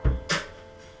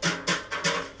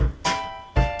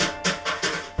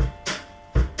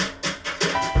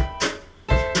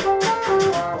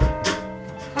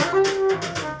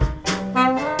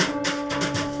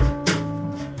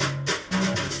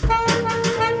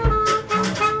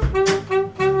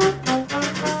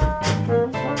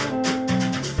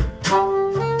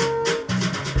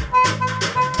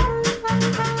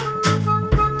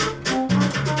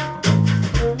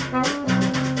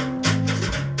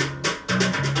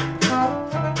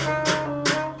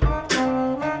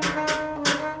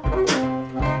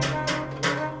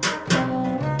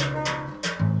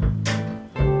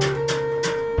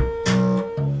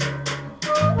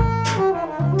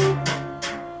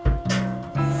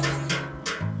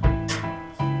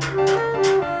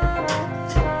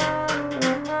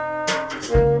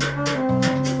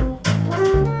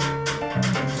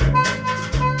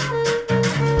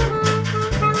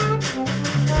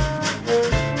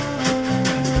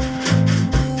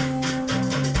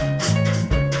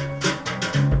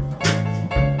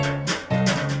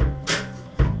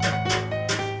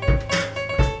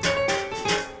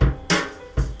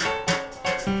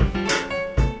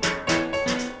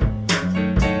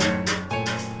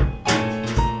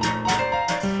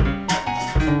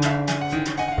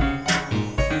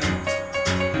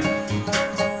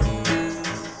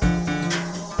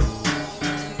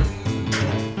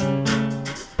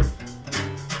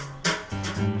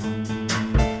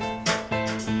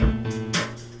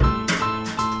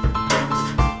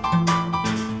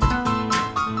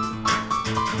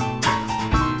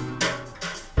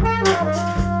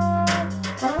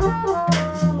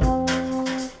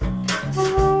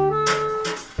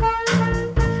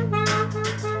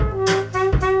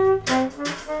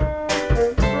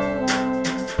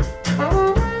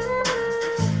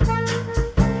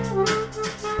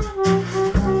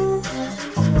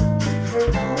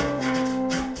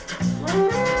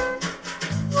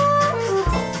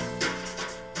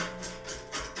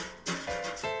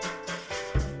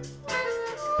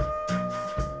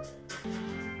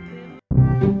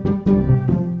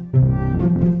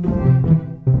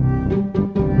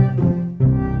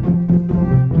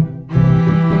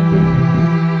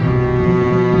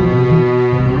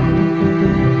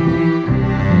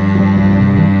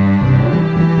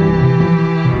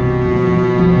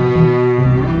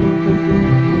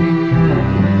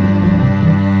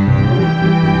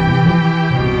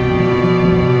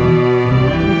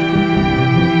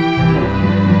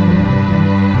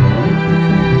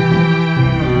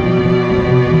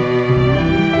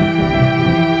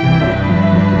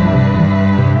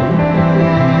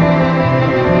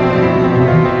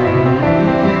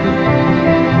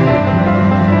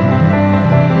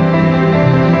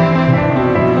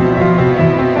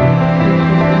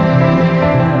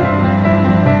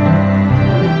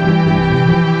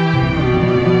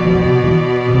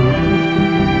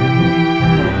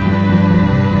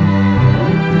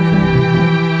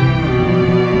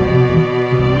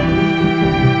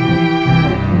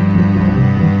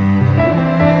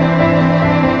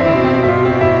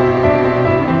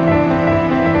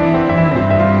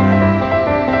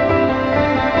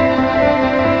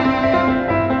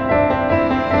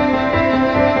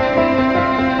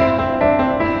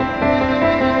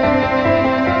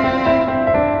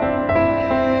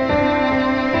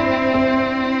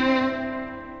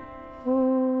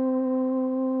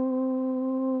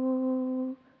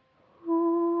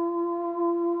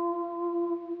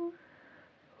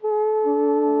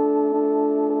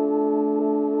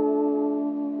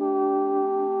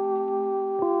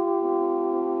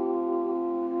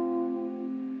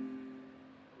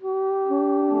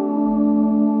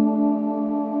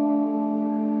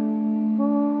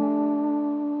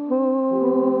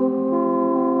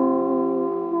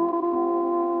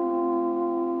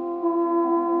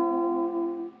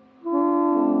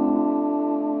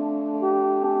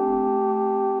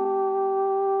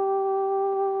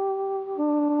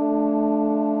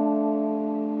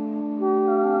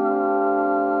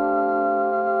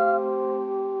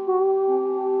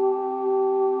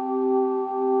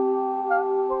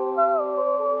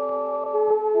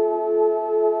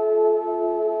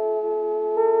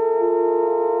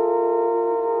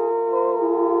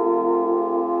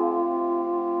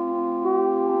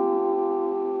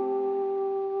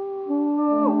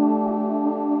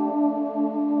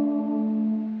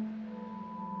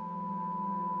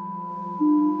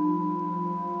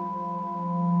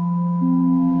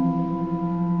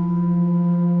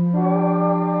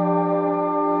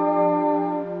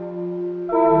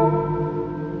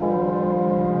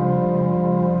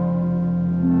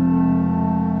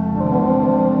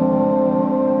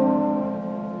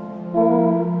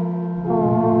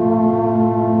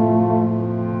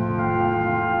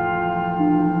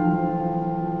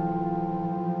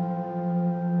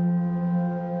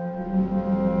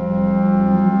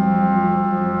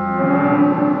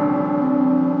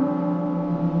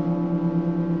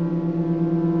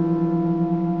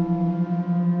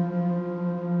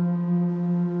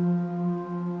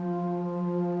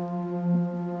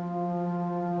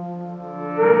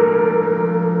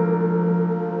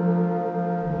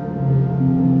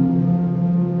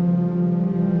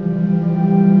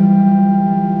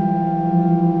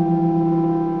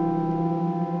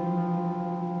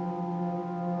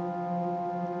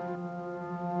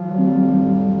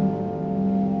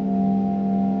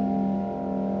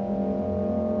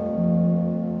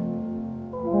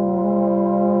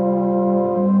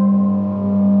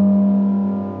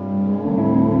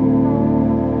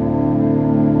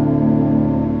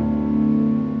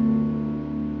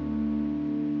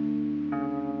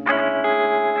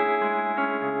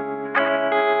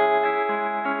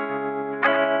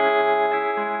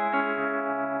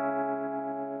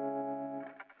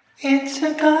 It's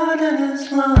a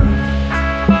gardener's life,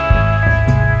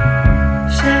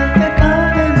 said the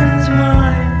gardener's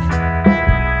wife,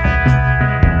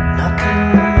 knocking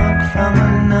the mug from a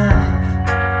knife.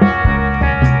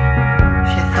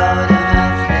 She thought of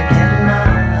her flicking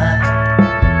light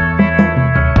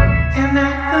in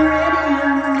that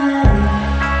viridian glow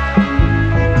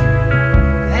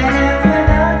that ever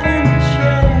out in the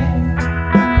shade,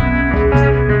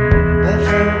 but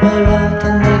through a rot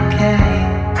and decay.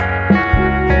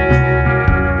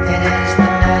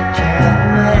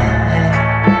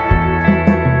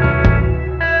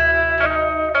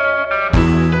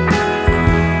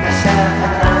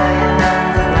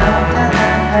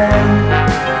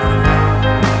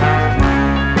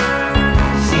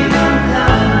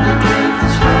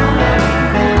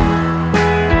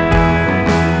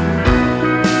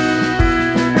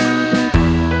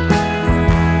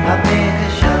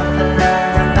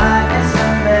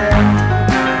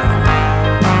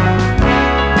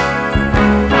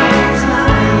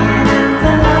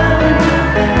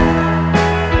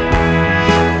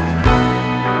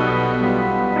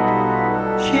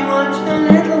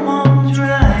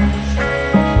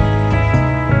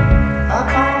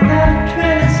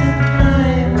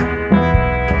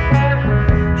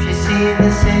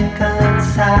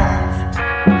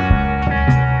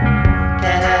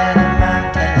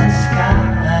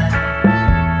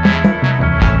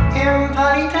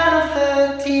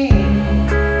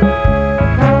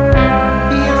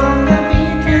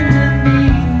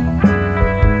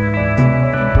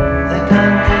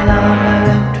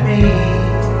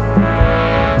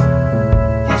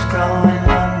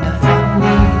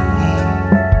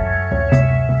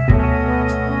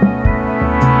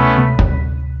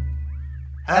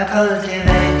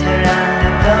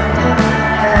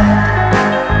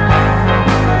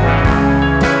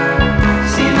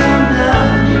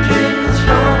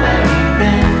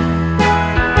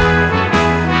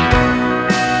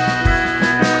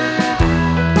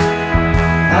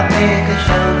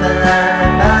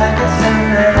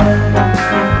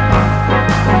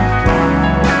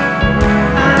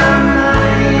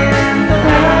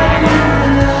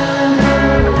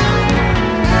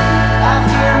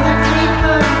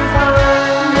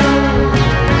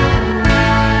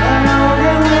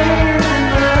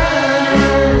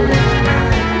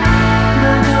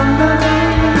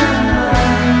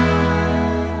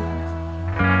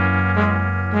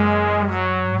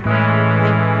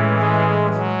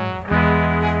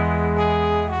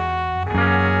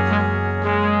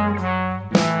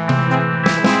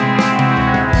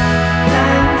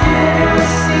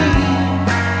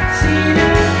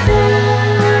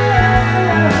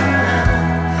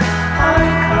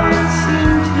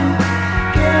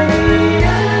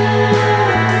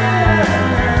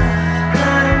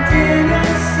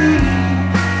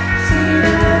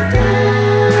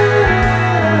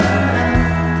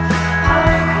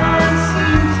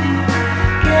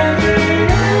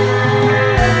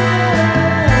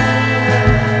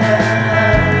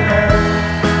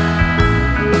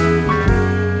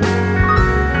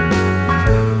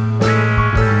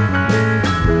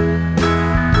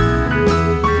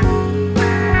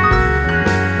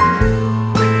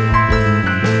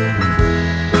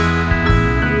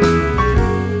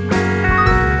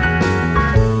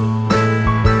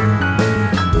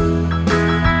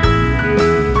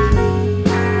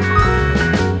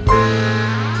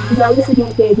 You're listening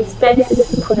to the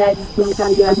Specialist Connect from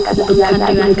Kandu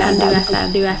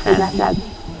FM.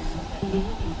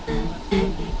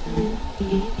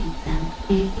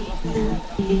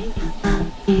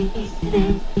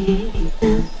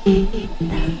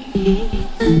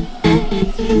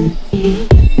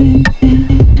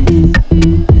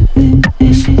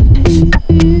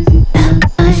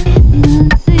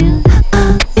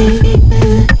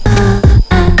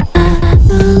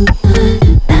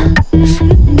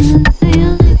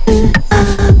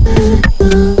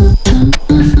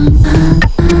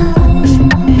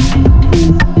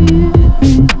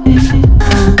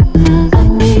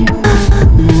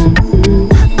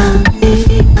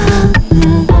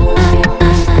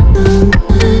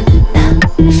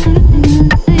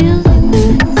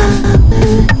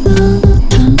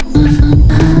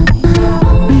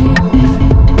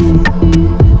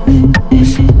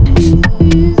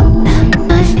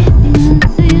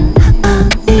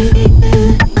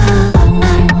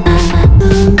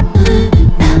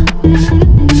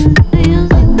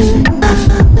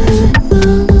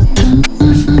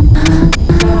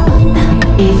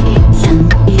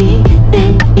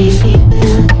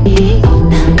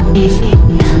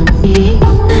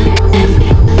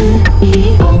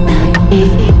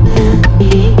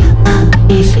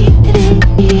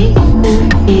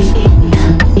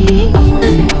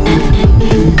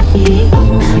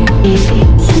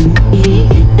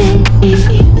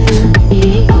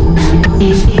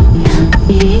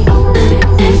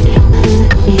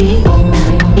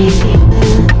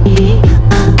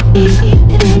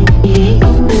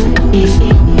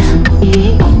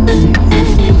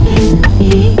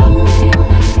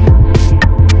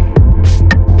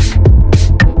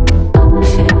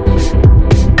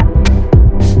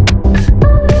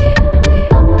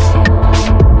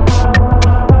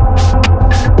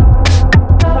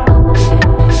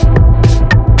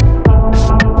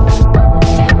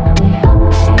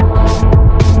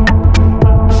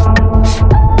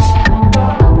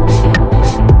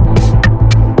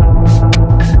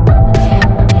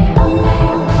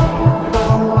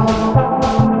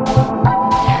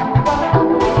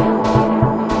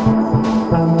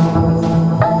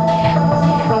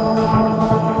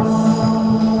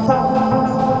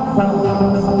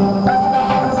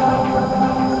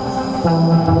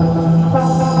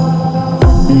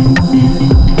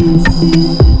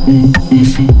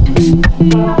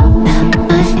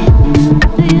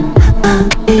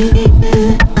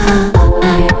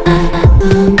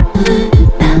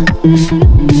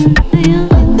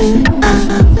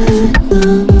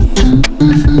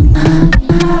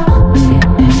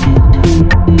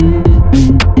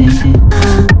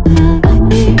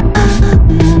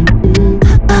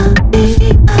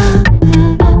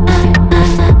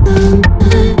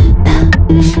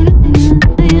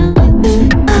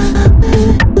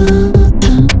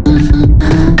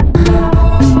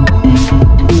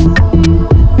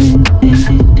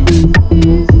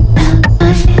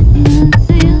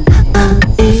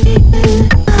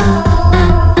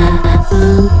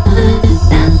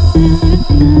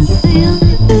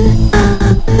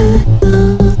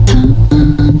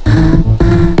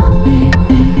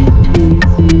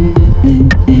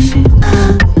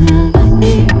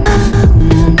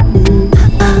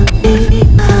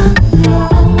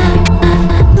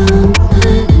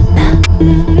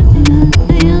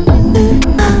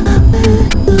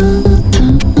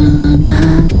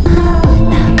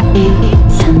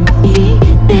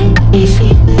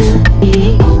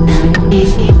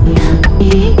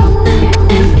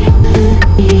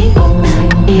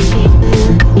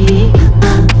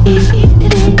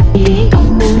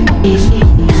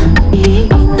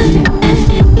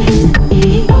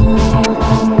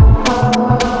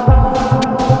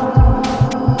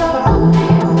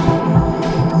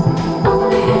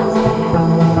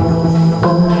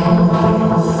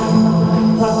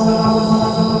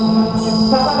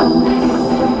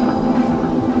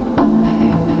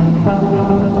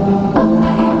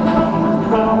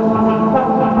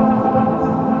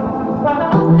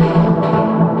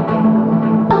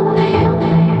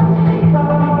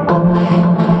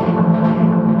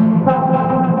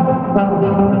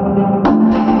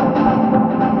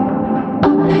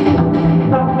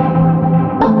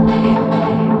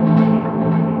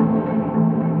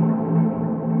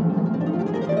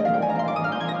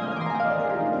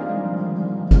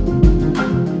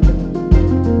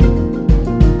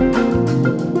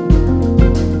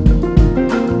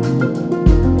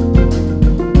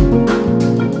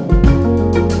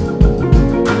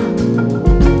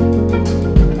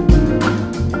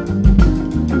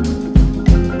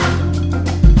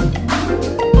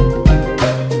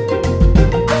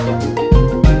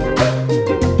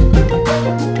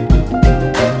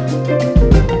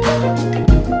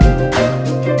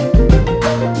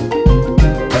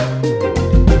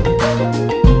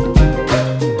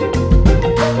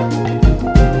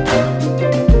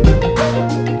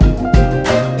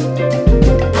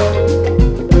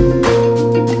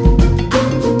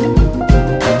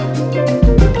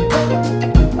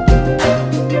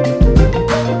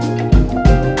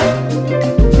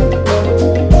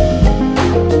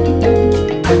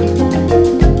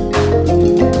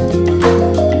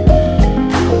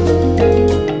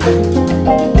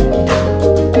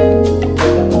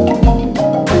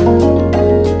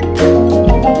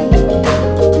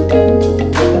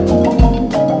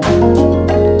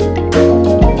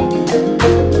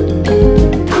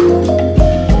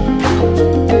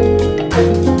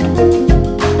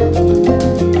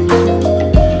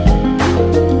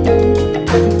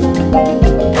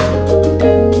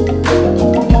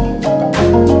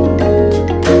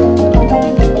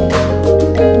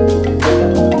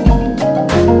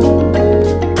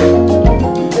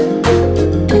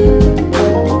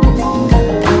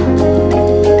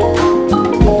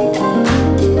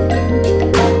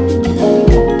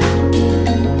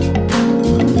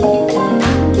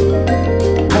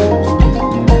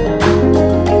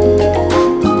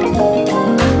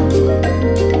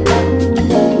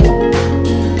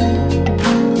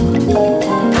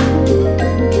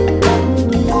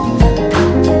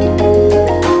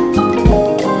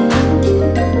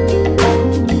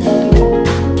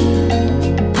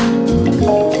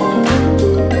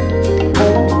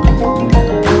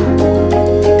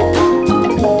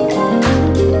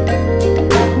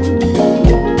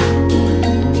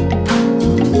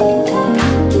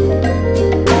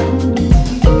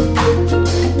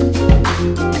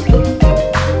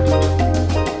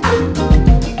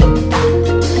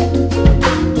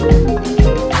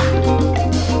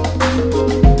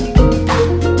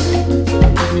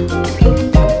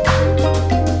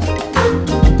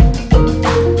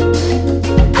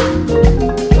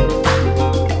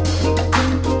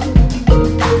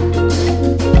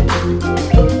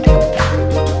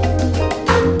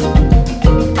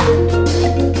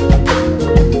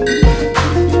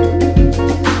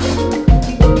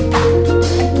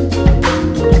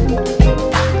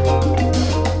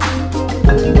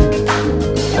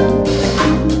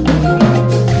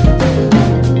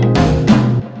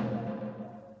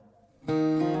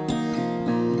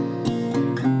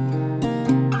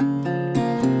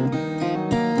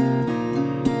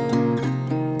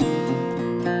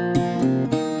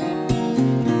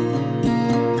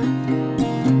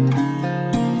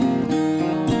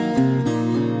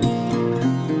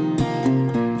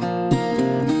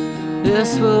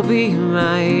 This will be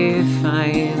my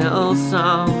final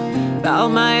song about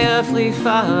my earthly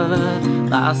father,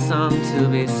 last song to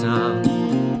be sung.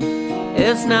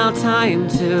 It's now time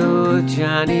to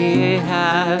journey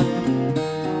ahead.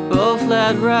 Both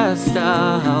let rest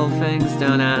all things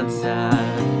done and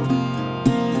said.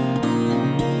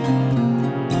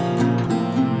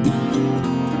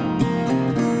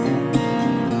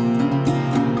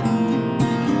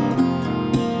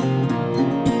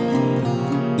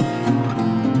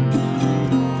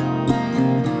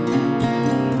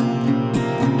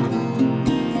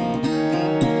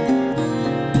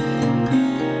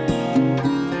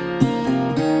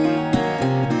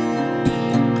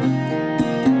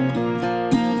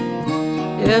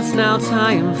 It's now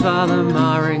time for the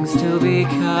moorings to be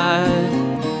cut.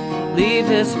 Leave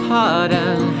this port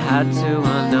and head to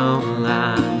unknown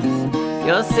lands.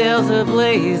 Your sails are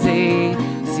blazy,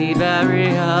 sea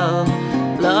burial.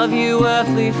 Love you,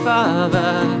 earthly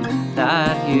father,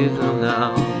 that you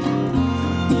know.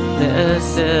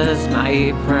 This is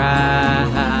my prayer,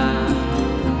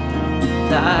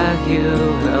 that you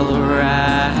will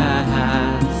rest.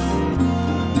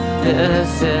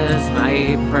 This is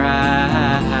my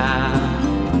prayer,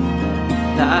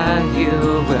 that you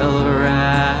will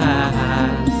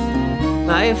rest.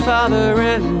 My father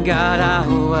and God are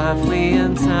earthly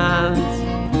intent.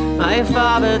 My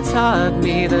father taught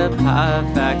me the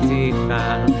perfect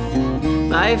defense.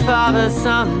 My father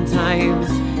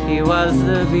sometimes, he was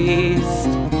the beast.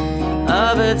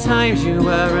 Other times you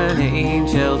were an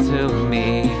angel to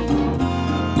me.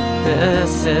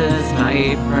 This is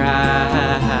my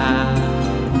prayer,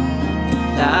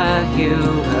 that you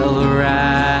will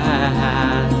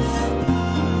rest.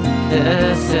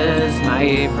 This is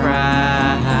my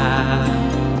prayer,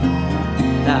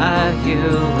 that you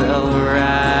will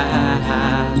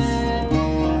rest.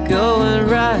 Go and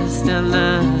rest in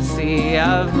the sea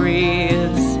of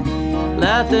reeds.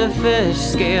 Let the fish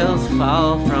scales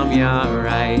fall from your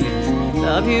eyes.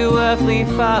 Love you, earthly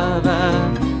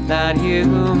father, that you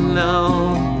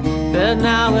know. But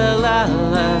now Ella,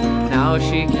 now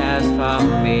she cares for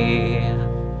me.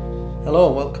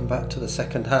 Hello, welcome back to the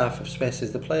second half of Space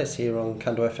is the Place here on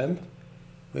Cando FM.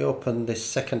 We opened this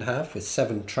second half with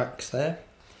 7 tracks there.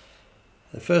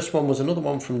 The first one was another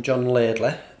one from John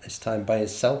Laidley, this time by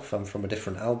himself and from a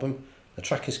different album. The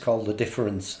track is called The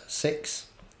Difference 6.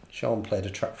 Sean played a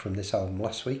track from this album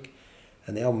last week,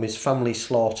 and the album is Family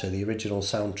Slaughter, the original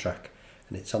soundtrack,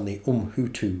 and it's on the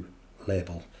Umhutu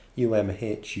label,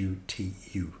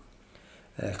 UMHUTU.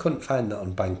 I couldn't find that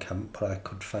on Bandcamp, but I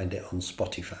could find it on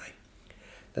Spotify.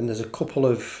 Then there's a couple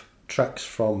of tracks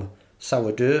from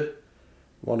Sourdough.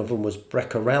 One of them was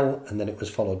Brecquerel, and then it was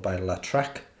followed by La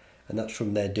Traque, and that's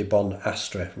from their De Bon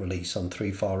Astra release on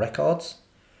 3-4 Records.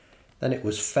 Then it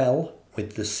was Fell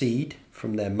with The Seed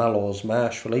from their Mallows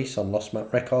Marsh release on Lost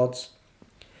Map Records.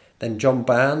 Then John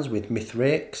Barnes with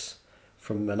Mithrakes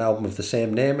from an album of the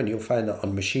same name, and you'll find that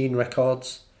on Machine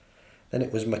Records. Then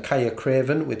it was Micaiah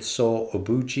Craven with So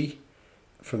Obuji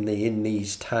from the In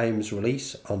These Times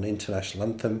release on International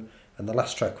Anthem. And the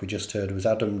last track we just heard was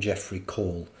Adam Jeffrey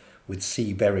Cole with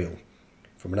Sea Burial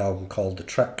from an album called The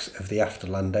Tracks of the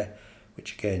Afterlander,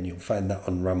 which again you'll find that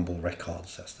on Ramble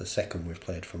Records. That's the second we've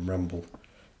played from Ramble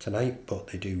tonight, but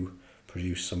they do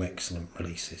produce some excellent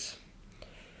releases.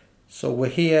 So we're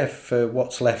here for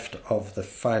what's left of the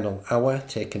final hour,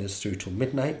 taking us through till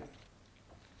midnight.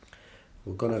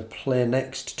 We're going to play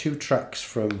next 2 tracks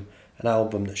from an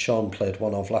album that Sean played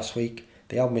one of last week.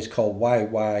 The album is called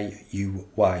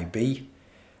YYUYB,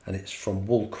 and it's from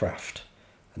Woolcraft.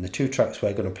 And the 2 tracks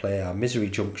we're going to play are Misery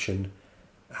Junction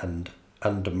and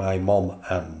My Mom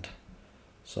And.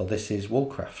 So this is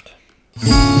Woolcraft.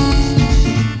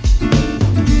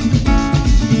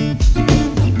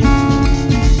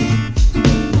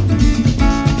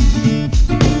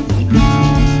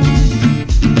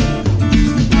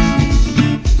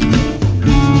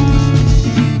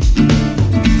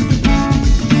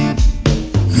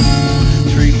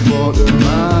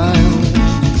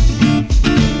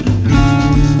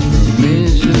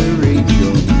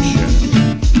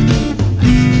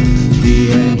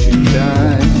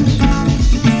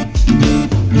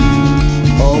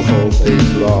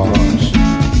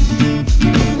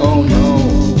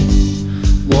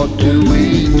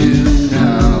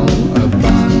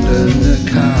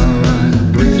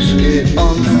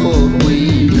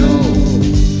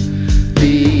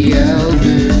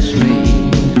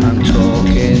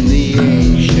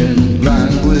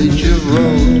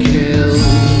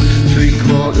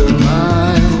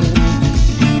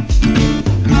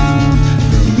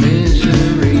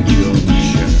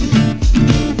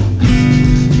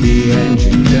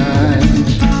 Die.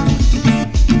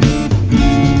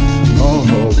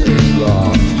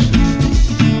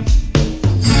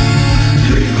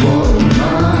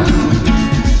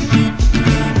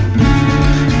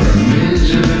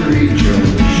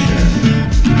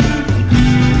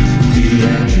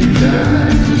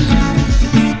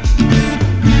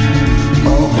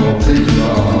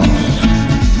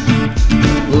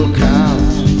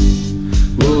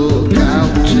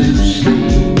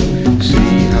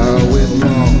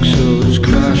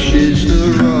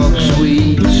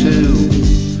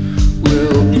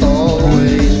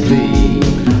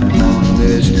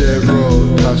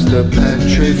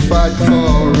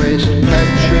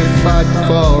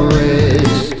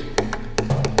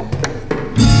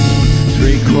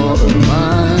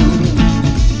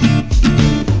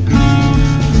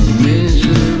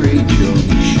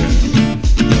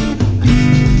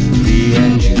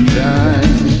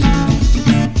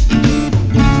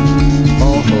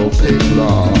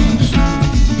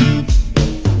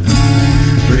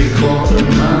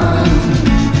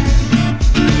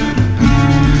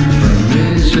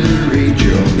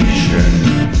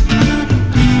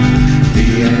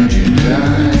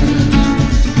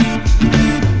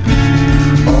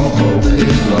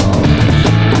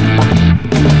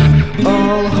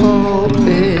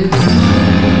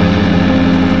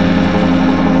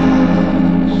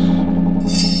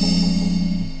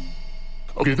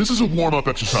 this is a warm-up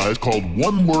exercise called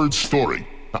one-word story.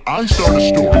 Now, I start a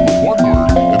story with one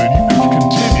word, and then you need to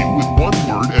continue with one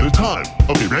word at a time.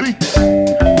 Okay, ready?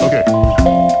 Okay.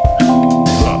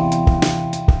 The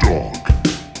dog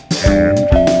and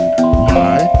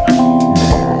my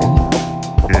mom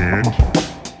and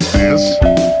this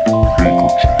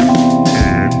handkerchief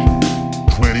and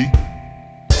plenty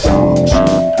dogs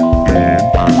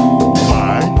and my mom and this handkerchief and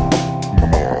plenty dogs and the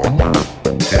dog and my mom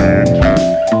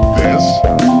and this handkerchief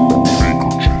and plenty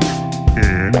dogs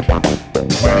and the dog and my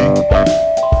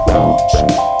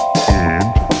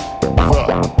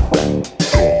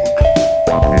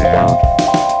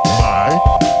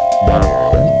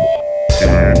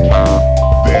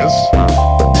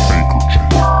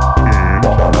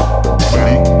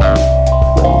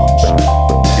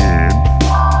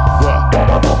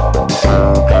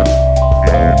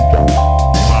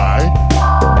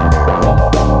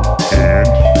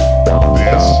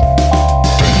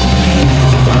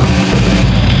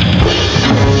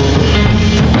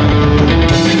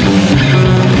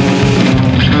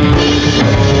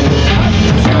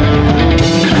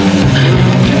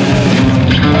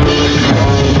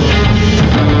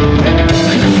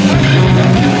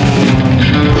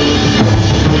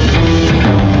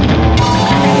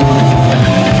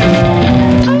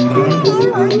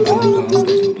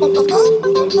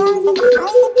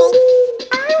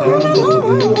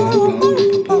and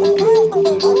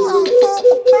this.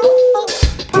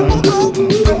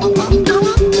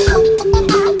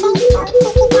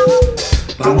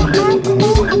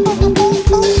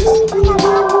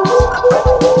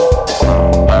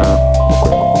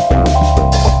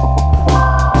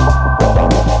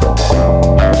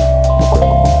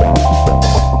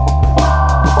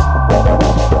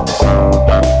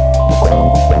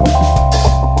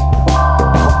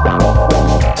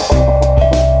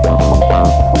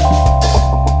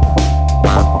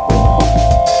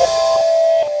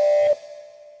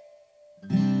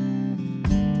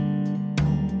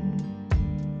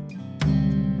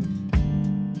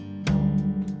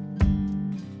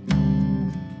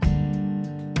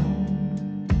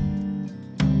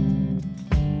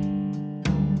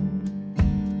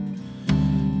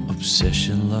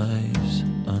 Obsession lies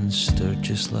unstirred,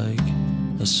 just like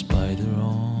a spider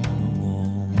on a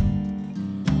wall.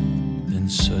 Then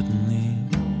suddenly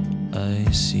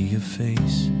I see your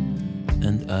face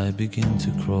and I begin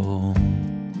to crawl.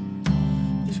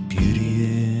 If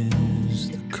beauty is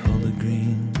the color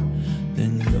green,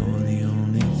 then you're the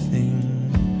only thing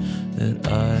that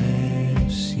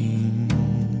I've seen.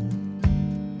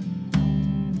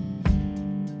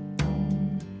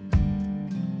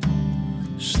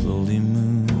 Slowly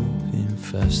moving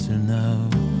faster now,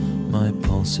 my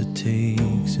pulse it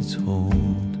takes its hold,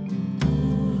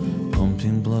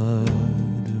 pumping blood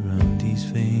around these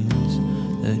veins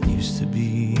that used to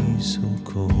be so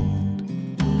cold.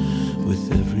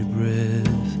 With every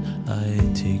breath I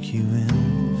take you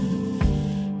in,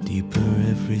 deeper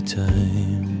every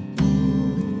time.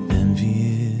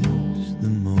 Envy is the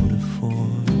motive for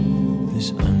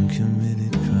this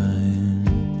uncommitted crime.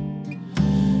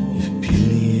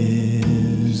 Beauty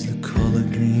is the color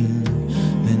green,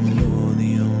 then you're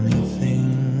the only thing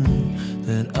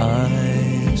that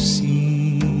I've seen.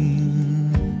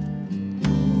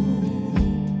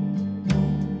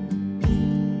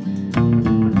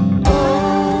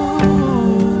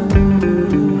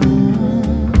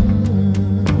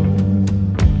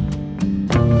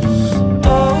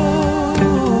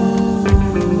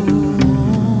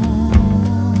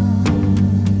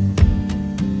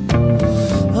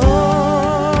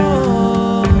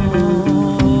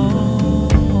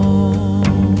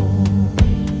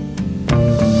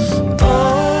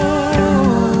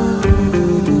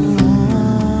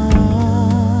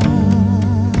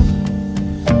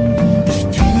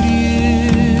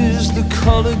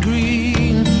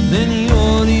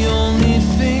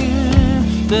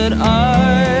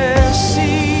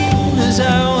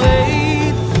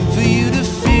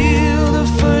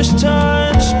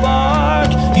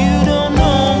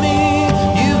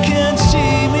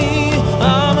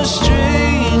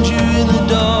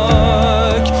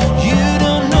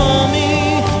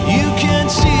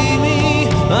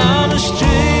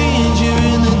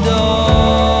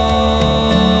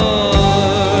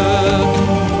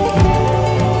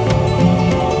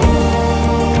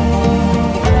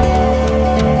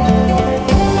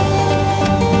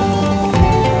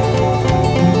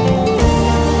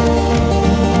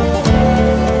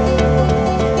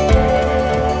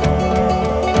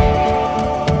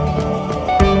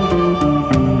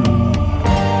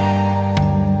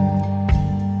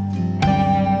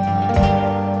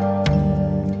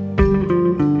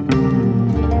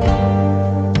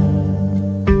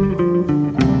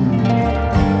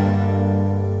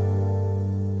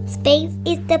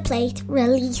 The Place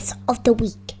release of the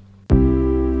week.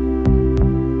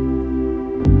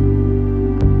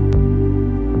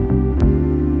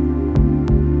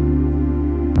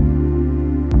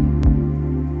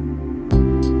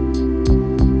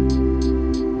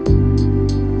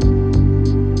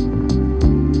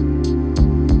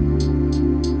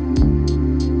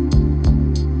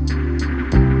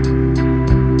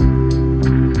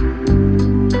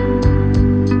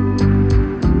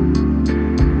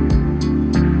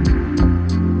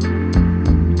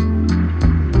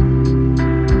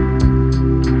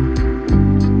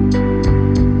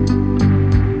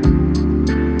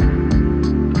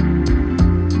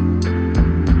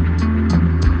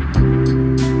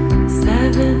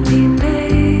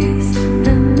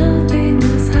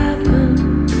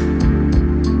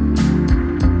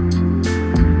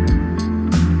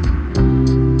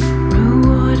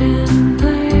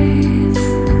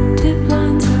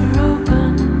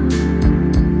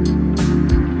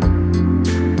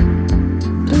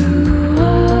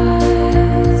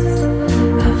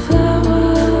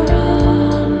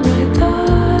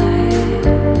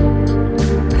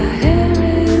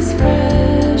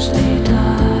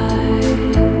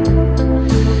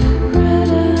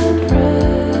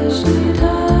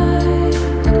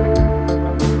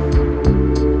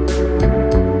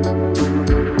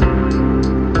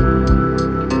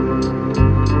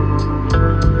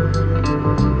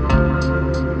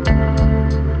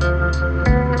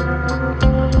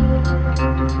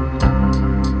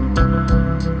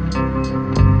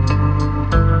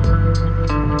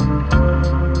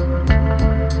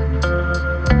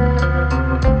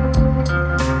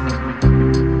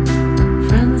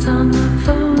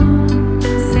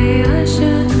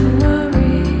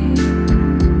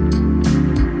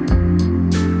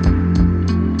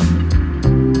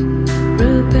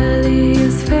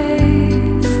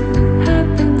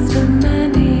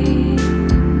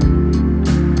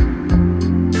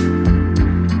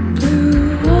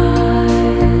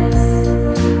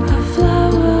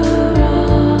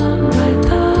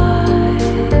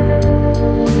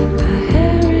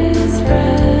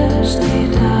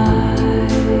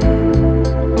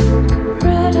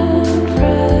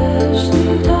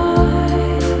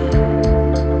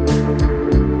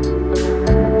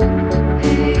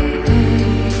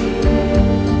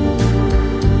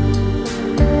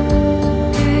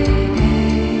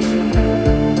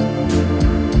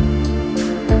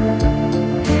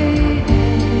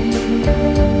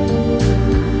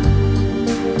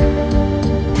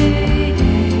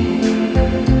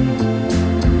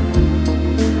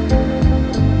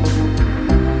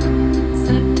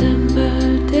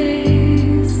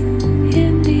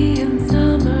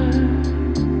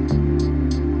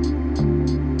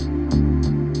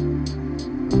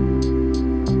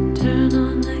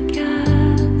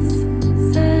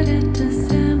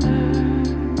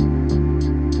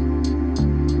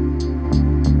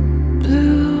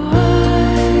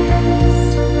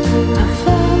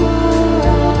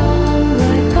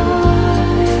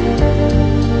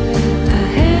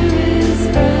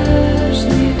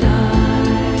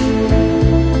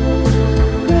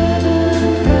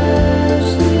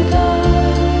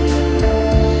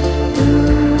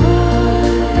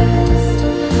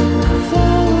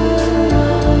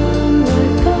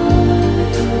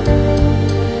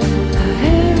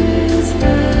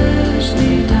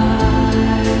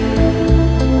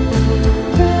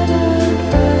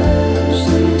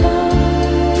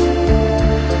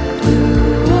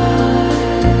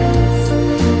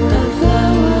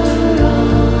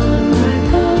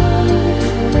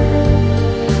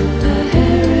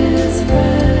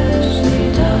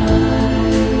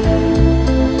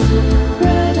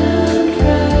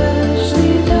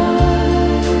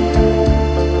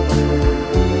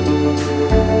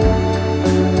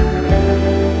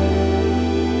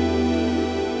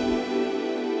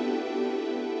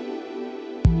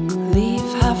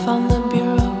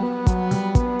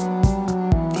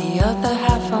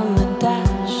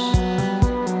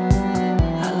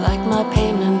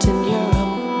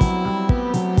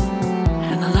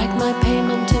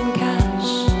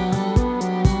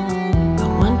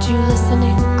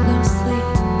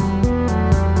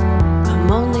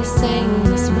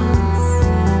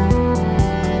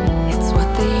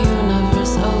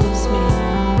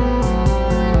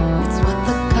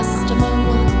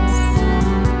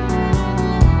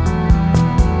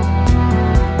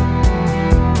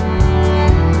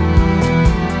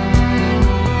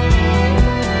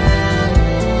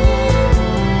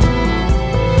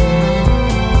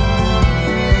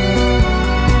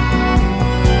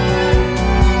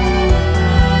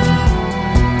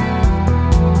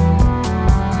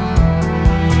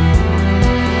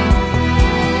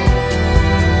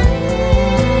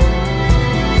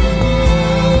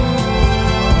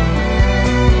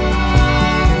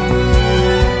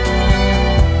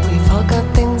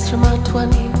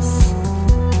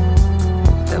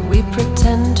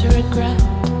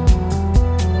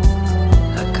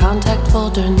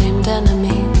 shoulder named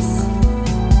enemies.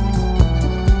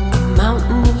 A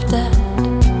mountain of debt,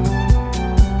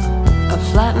 a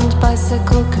flattened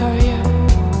bicycle courier,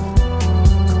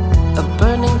 a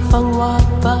burning Feng Hua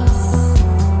bus.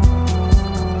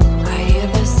 I hear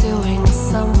they're suing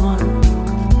someone.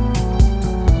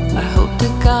 I hope to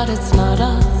God it's not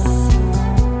us.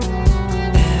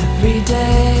 Every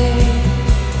day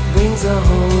brings a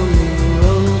whole new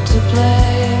role to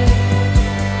play.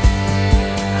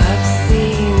 I've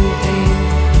seen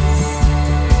things,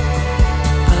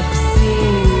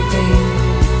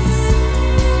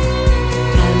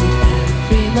 and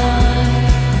every night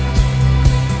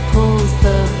pulls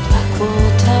the black wool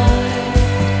tide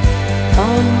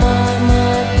on my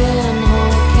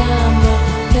pinhole camera,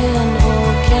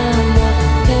 pinhole camera,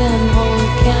 pinhole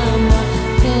camera,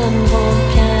 pinhole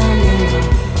camera.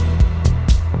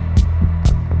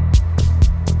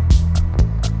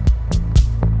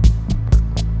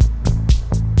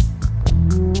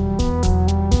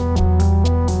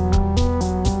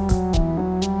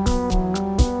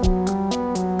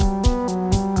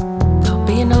 There'll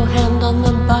be no hand on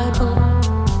the Bible.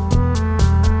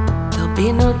 There'll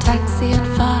be no taxi at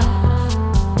 5.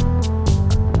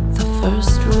 The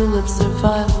first rule of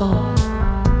survival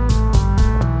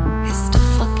is to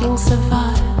fucking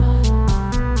survive.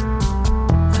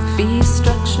 The fee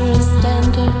structure is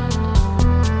standard.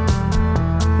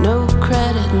 No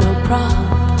credit, no prop.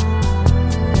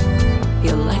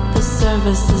 You'll like the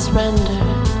services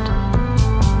rendered.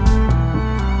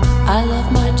 I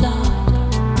love my job.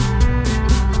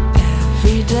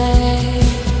 Every day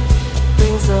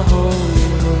brings a whole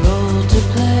new role to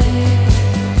play.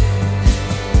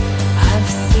 I've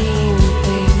seen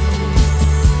things,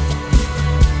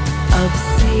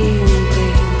 obscene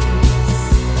things,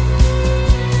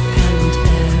 and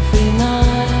every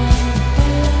night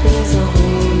brings a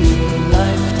whole new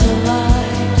life to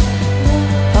life.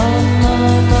 On my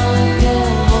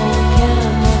pinhole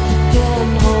camera,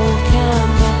 pinhole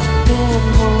camera,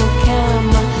 pinhole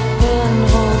camera,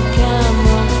 pinhole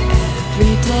camera.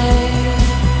 Every day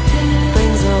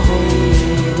brings a whole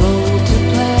new role to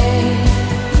play.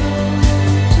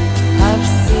 I've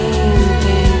seen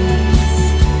things,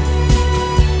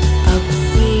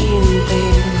 obscene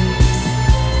things,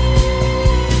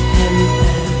 and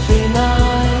every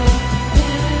night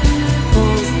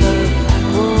pulls the black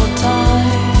wool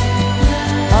tide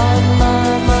on my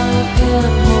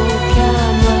pinhole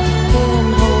camera,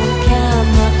 pinhole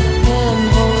camera,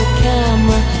 pinhole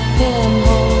camera,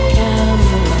 pinhole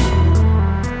camera.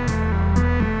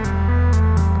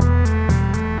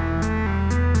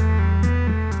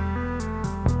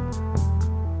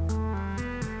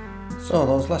 So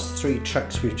those last 3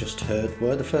 tracks we've just heard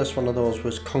were, the first one of those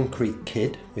was Concrete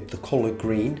Kid with The Colour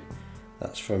Green.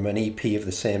 That's from an EP of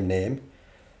the same name.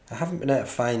 I haven't been able to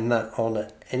find that on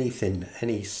anything,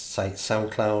 any site,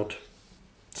 SoundCloud,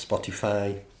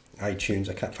 Spotify, iTunes.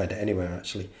 I can't find it anywhere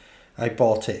actually. I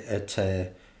bought it at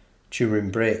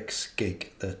Turin Breaks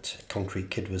gig that Concrete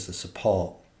Kid was the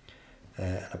support.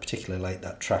 And I particularly liked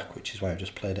that track, which is why I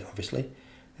just played it obviously.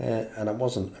 And I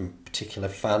wasn't a particular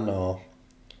fan or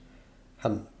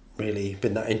hadn't really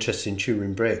been that interested in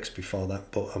Turin Breaks before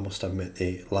that, but I must admit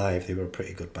they were a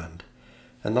pretty good band.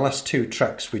 And the last 2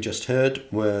 tracks we just heard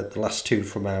were the last 2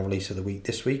 from our release of the week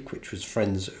this week, which was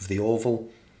Friends of the Oval.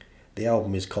 The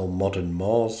album is called Modern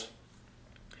Moors,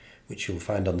 which you'll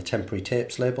find on the Temporary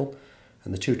Tapes label,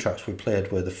 and the 2 tracks we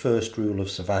played were The First Rule of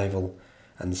Survival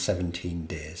and 17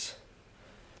 Days.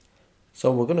 So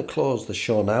we're going to close the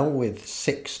show now with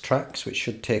 6 tracks, which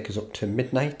should take us up to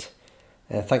midnight.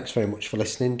 Thanks very much for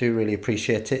listening, do really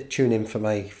appreciate it. Tune in for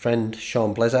my friend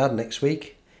Sean Blizzard next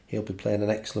week. He'll be playing an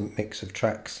excellent mix of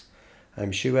tracks,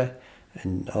 I'm sure.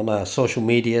 And on our social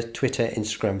media, Twitter,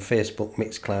 Instagram, Facebook,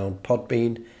 Mixcloud,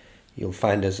 Podbean, you'll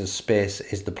find us as Space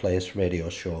is the Place radio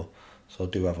show. So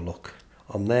do have a look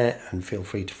on there and feel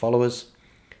free to follow us.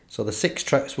 So the 6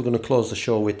 tracks we're going to close the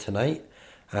show with tonight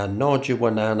are Norja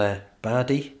Wanana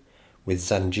Badi with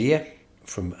Zanjia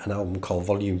from an album called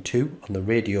Volume 2 on the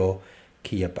Radio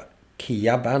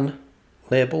Kiyaban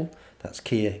label. That's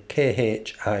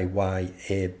K-H-I-Y-A-B-A-N,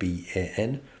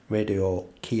 Radio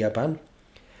Kiyaban.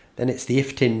 Then it's the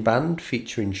Iftin Band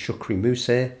featuring Shukri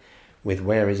Muse with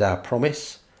Where Is Our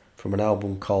Promise from an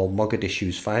album called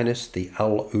Mogadishu's Finest, the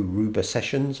Al Uruba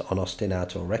Sessions on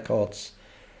Ostinato Records.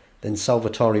 Then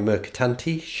Salvatore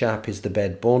Mercatanti, Sharp is the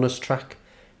Bed bonus track,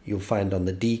 you'll find on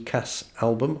the D-Cas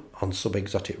album on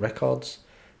Sub-Exotic Records.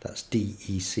 That's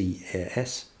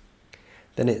D-E-C-A-S.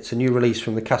 Then it's a new release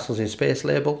from the Castles in Space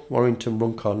label, Warrington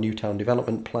Runcorn Newtown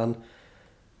Development Plan.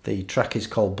 The track is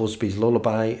called Busby's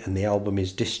Lullaby and the album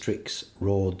is Districts,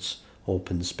 Roads,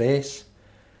 Open Space.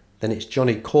 Then it's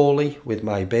Johnny Corley with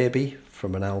My Baby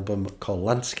from an album called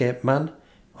Landscape Man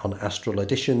on Astral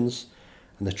Editions.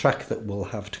 And the track that we'll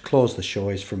have to close the show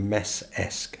is from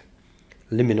Mess-esque,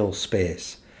 Liminal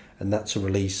Space. And that's a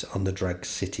release on the Drag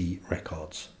City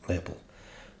Records label.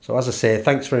 So as I say,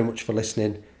 thanks very much for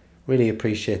listening. Really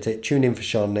appreciate it. Tune in for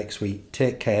Sean next week.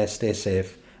 Take care, stay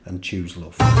safe, and choose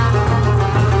love.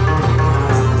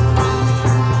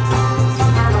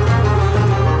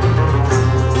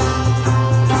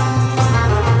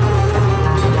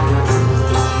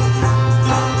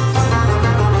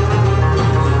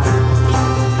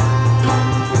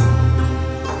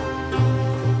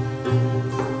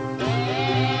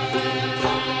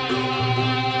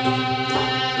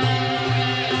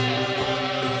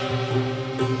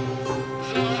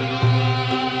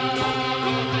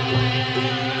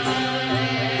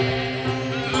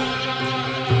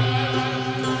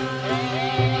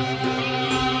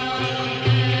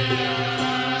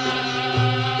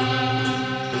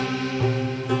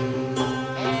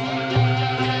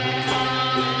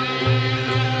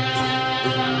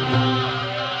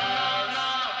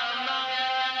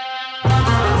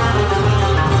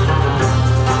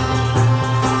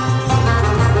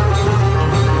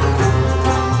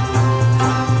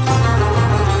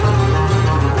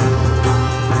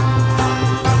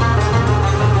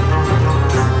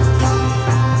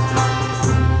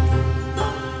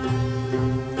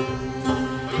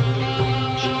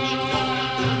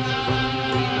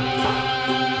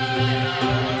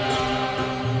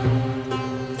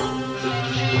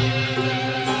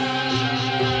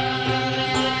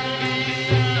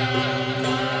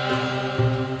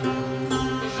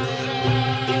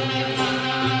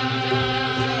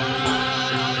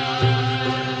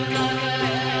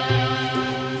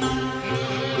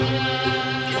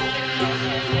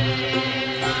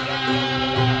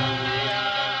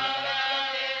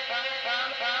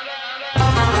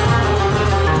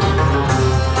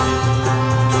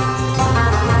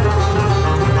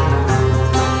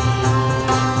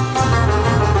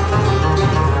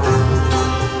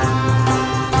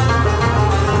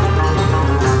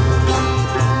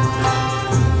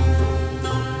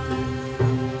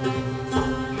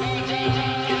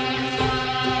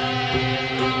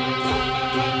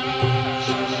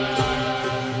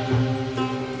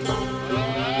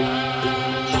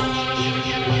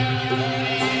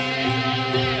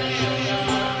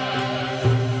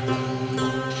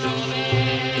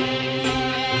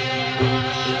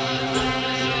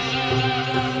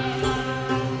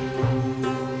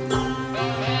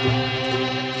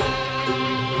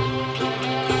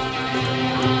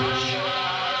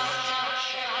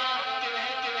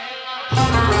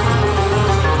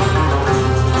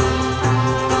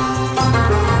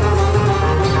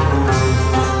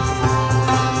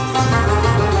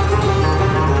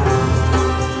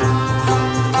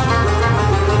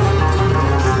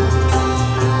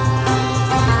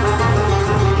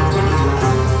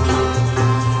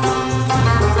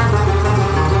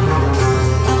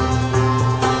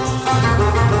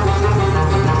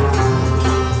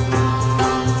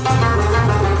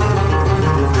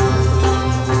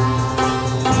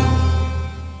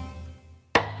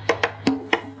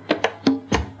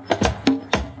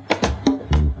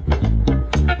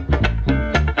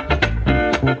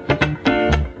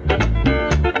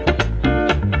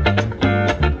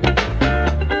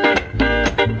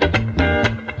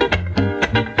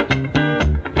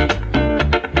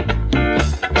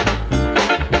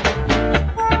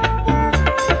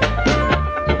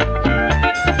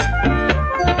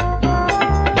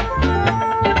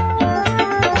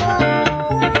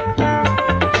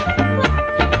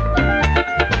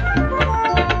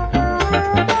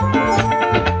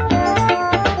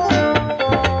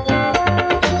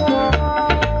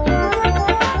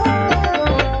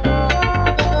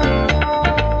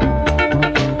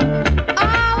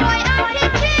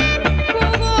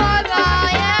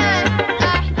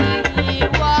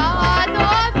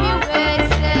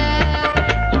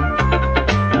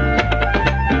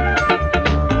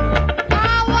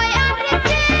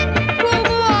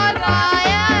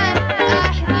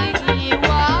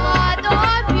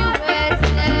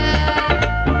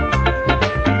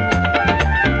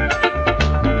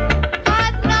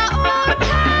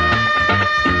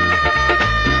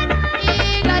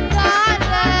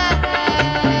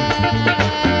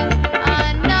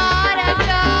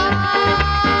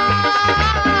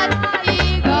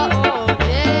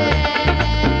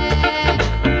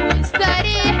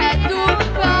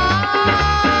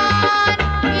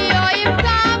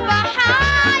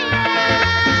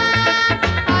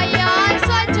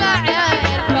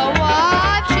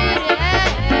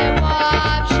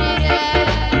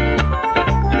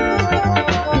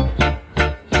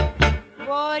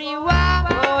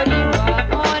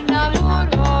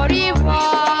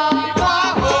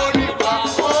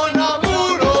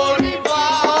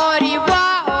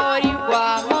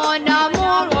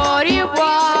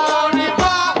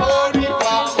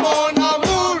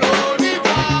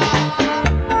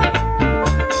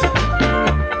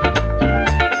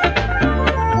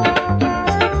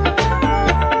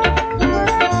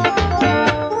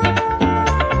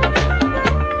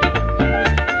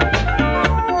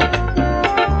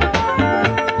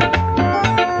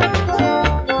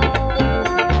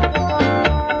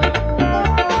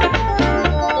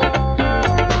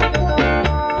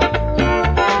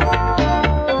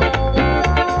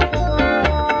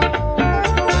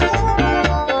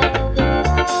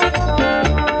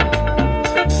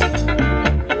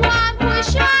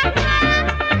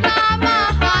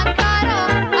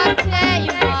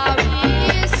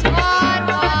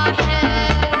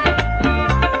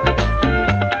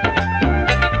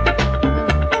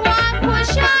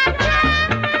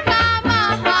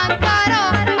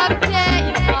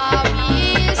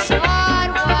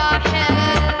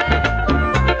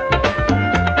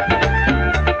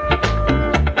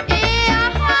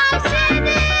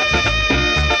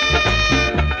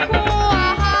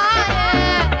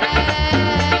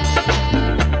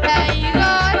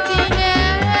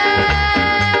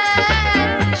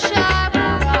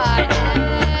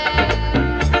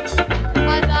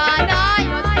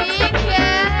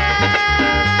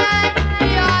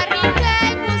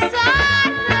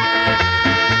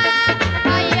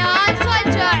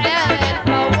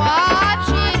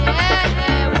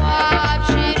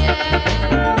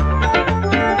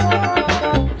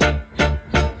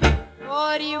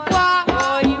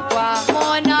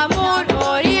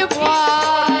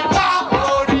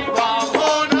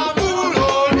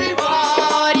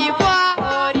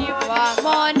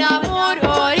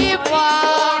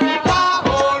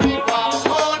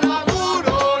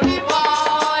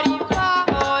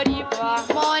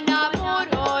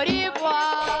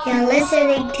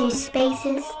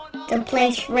 Spaces, the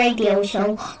Place radio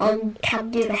show on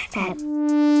Camden FM.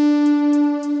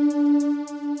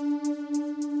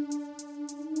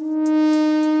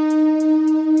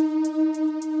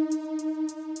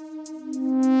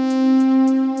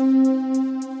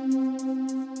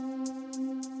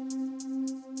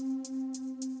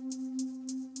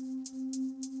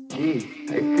 Gee,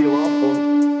 I feel awful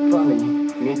funny.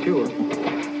 Me too.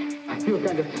 I feel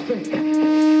kind of sick.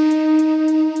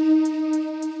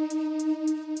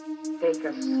 Take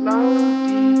a slow,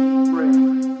 deep breath.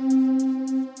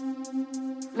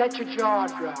 Let your jaw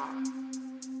drop.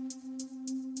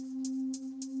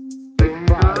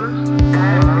 Fingers,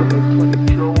 arms,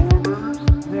 shoulders,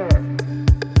 neck.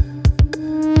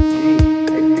 Gee,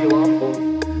 I feel awful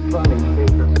funny.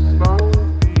 Take a slow,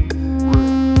 deep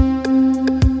breath.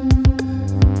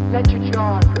 Let your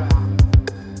jaw drop.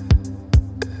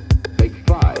 Make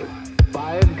 5.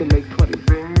 5 can make 20.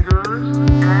 Fingers,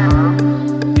 arms,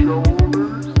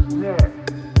 shoulders, neck.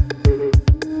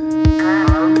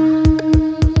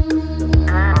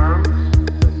 Arms.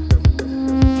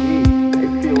 Gee, I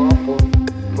feel awful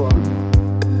funny.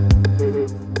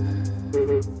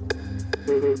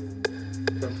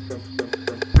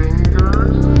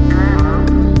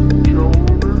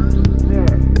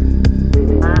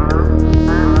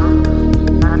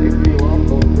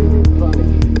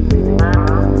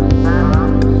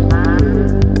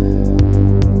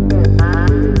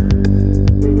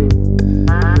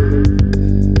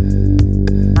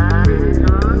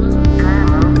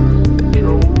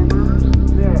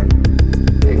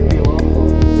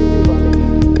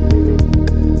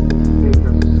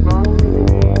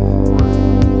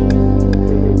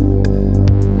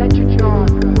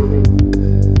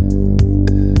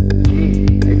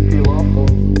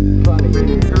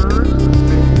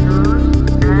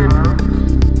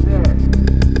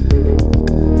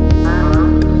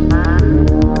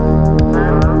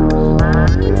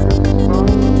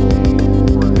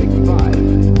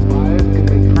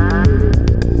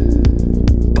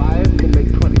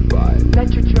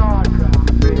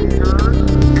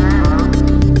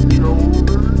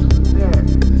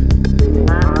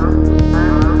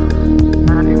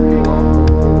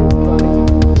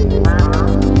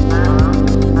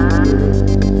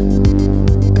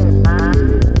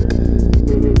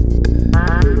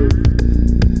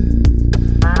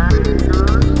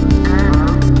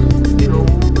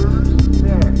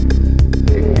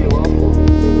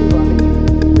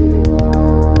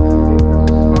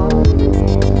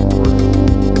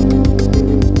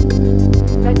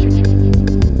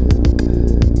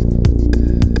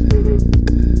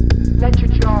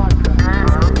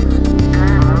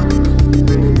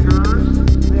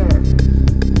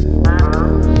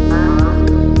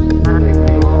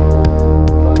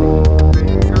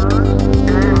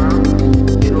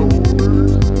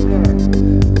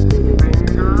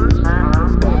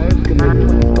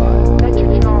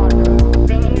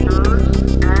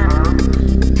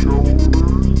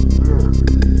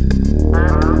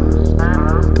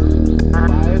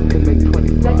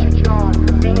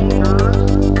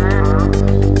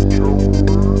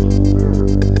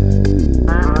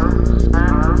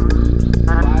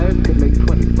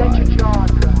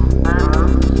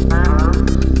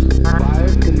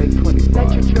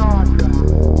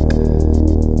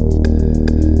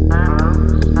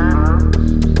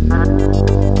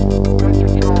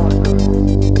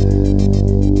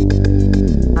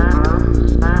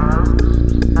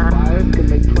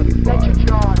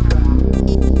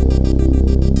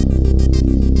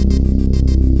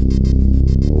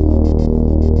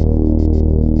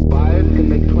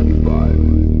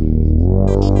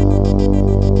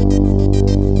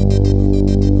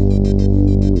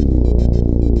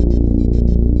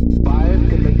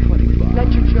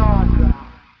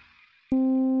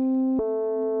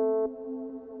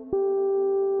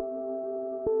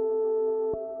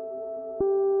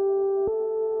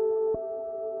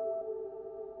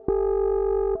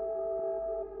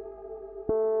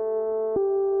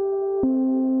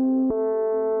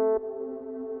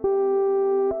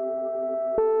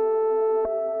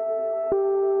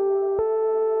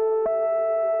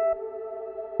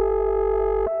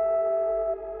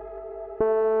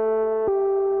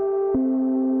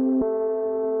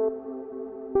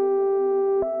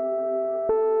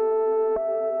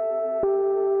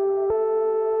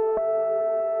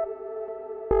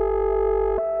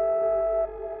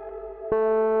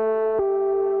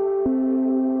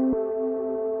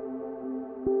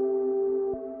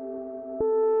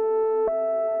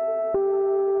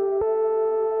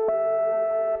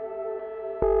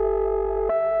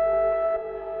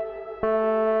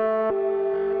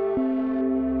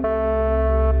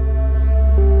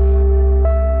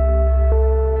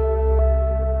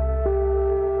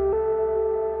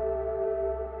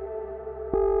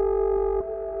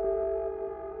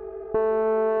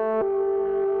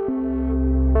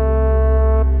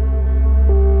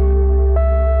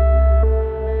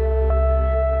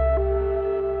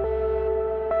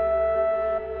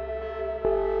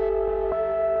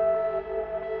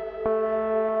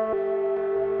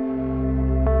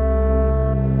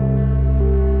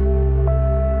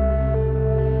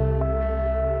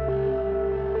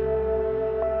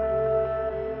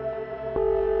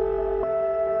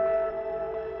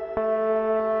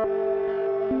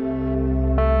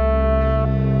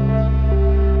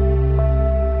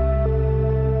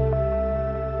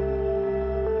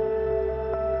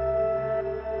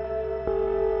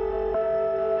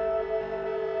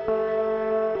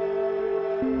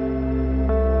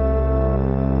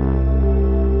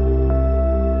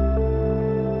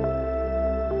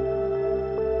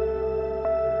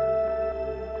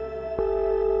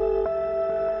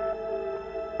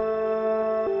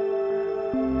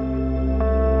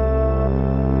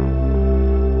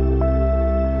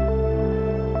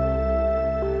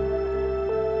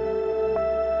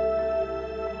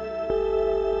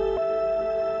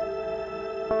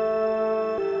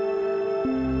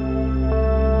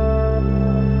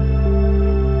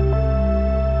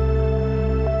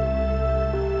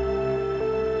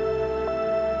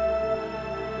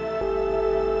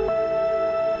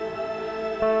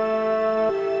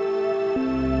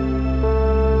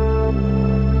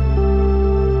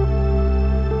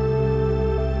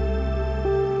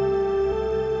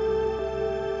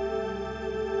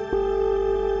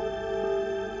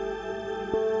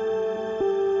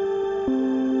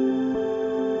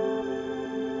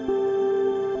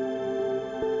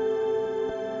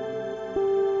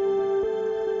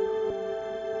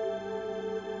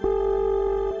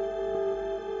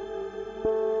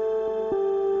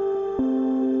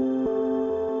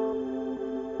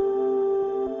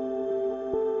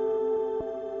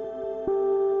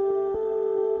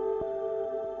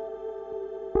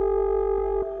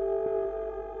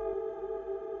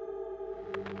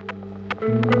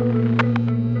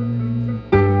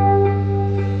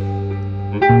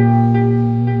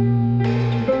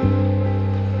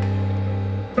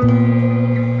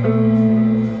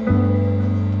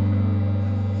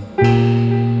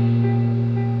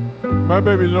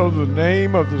 My baby knows the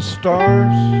name of the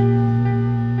stars.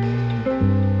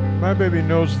 My baby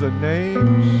knows the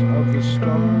names of the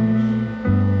stars.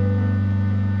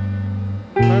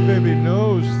 My baby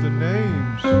knows the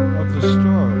names of the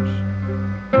stars.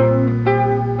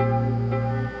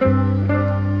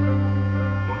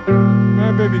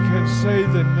 My baby can say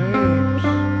the names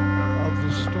of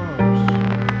the stars.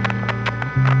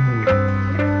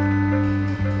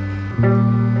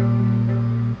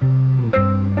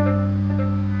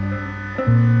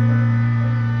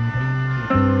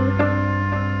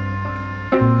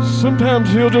 Sometimes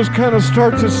he'll just kind of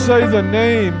start to say the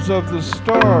names of the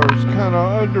stars kind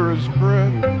of under his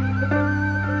breath.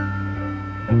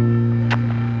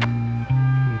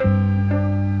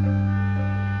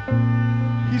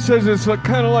 He says it's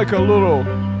kind of like a little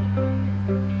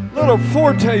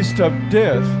foretaste of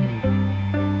death.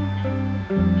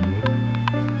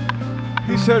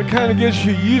 He said it kind of gets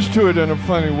you used to it in a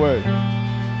funny way.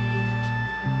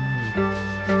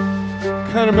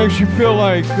 Kind of makes you feel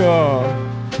like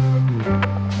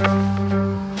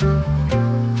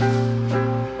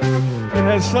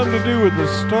it has something to do with the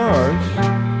stars,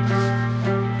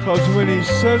 because when he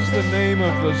says the name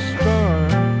of the star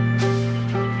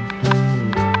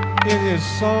in his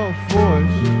soft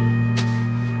voice,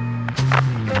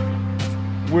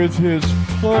 with his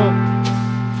plump,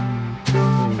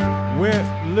 wet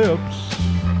lips,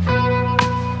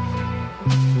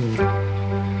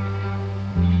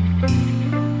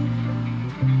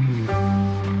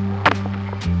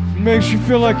 makes you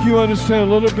feel like you understand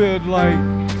a little bit, like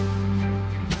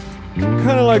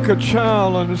kind of like a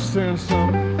child understands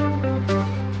something.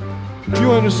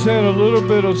 You understand a little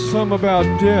bit of something about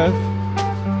death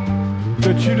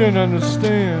that you didn't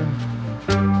understand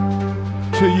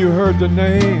till you heard the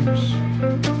names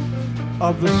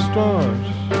of the stars.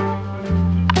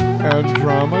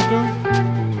 Andromeda,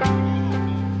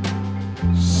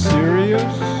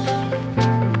 Sirius,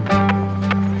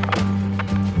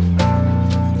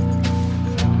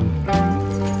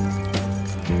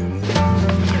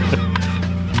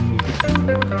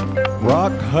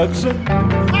 Rock Hudson,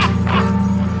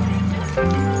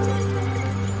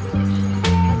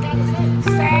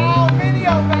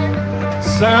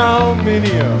 Salminio,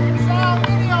 baby.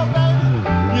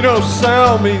 You know,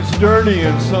 Sal means dirty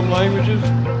in some languages,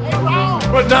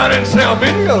 but not in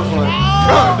Salminio's language.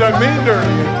 No, it doesn't mean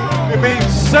dirty. It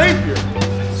means Savior,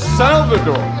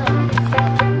 Salvador.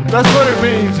 That's what it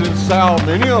means in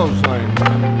Salminio's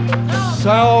language.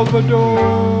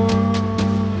 Salvador.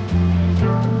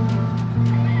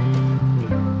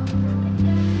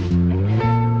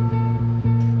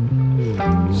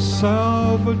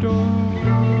 Salvador.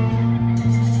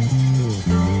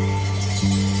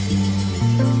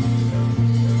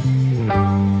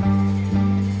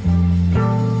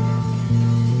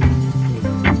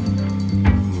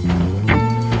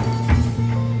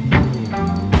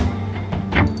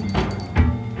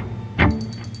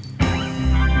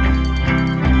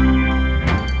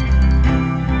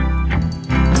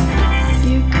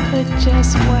 You could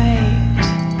just wait.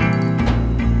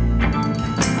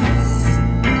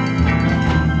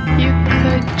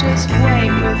 Just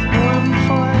wait with warm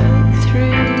foil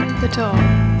through the door.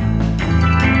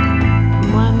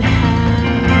 One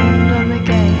hand on the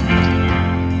gate.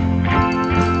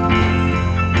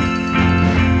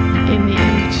 In the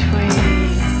in-between.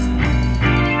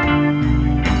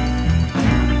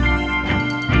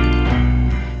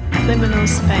 Liminal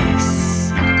space.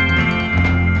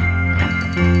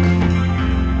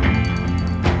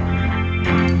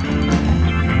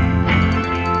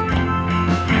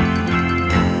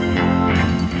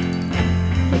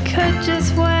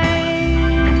 Just wait.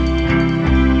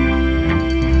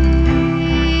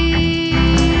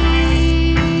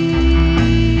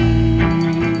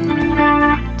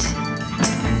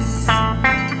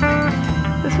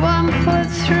 With one foot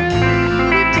through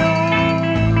the door,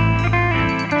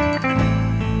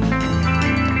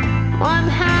 one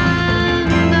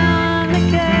hand on the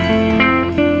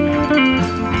gate,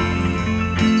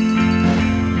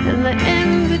 and the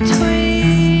in-between.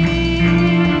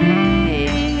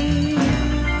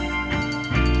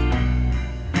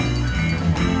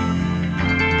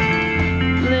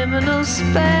 Liminal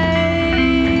space.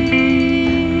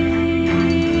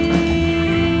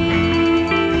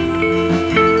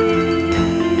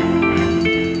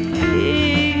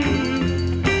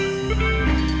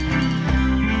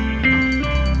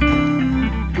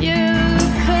 You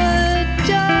could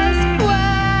just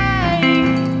wait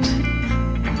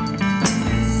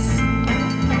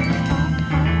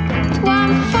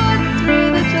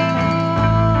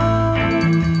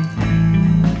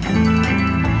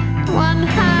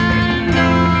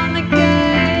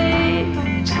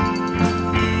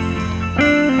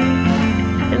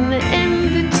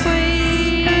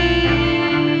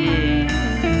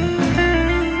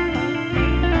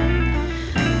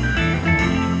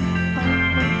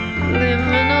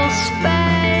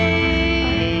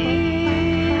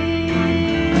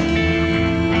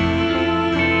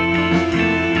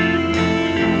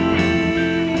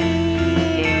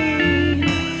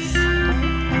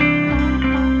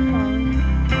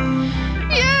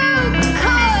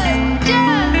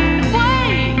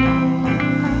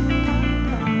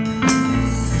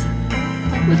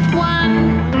with one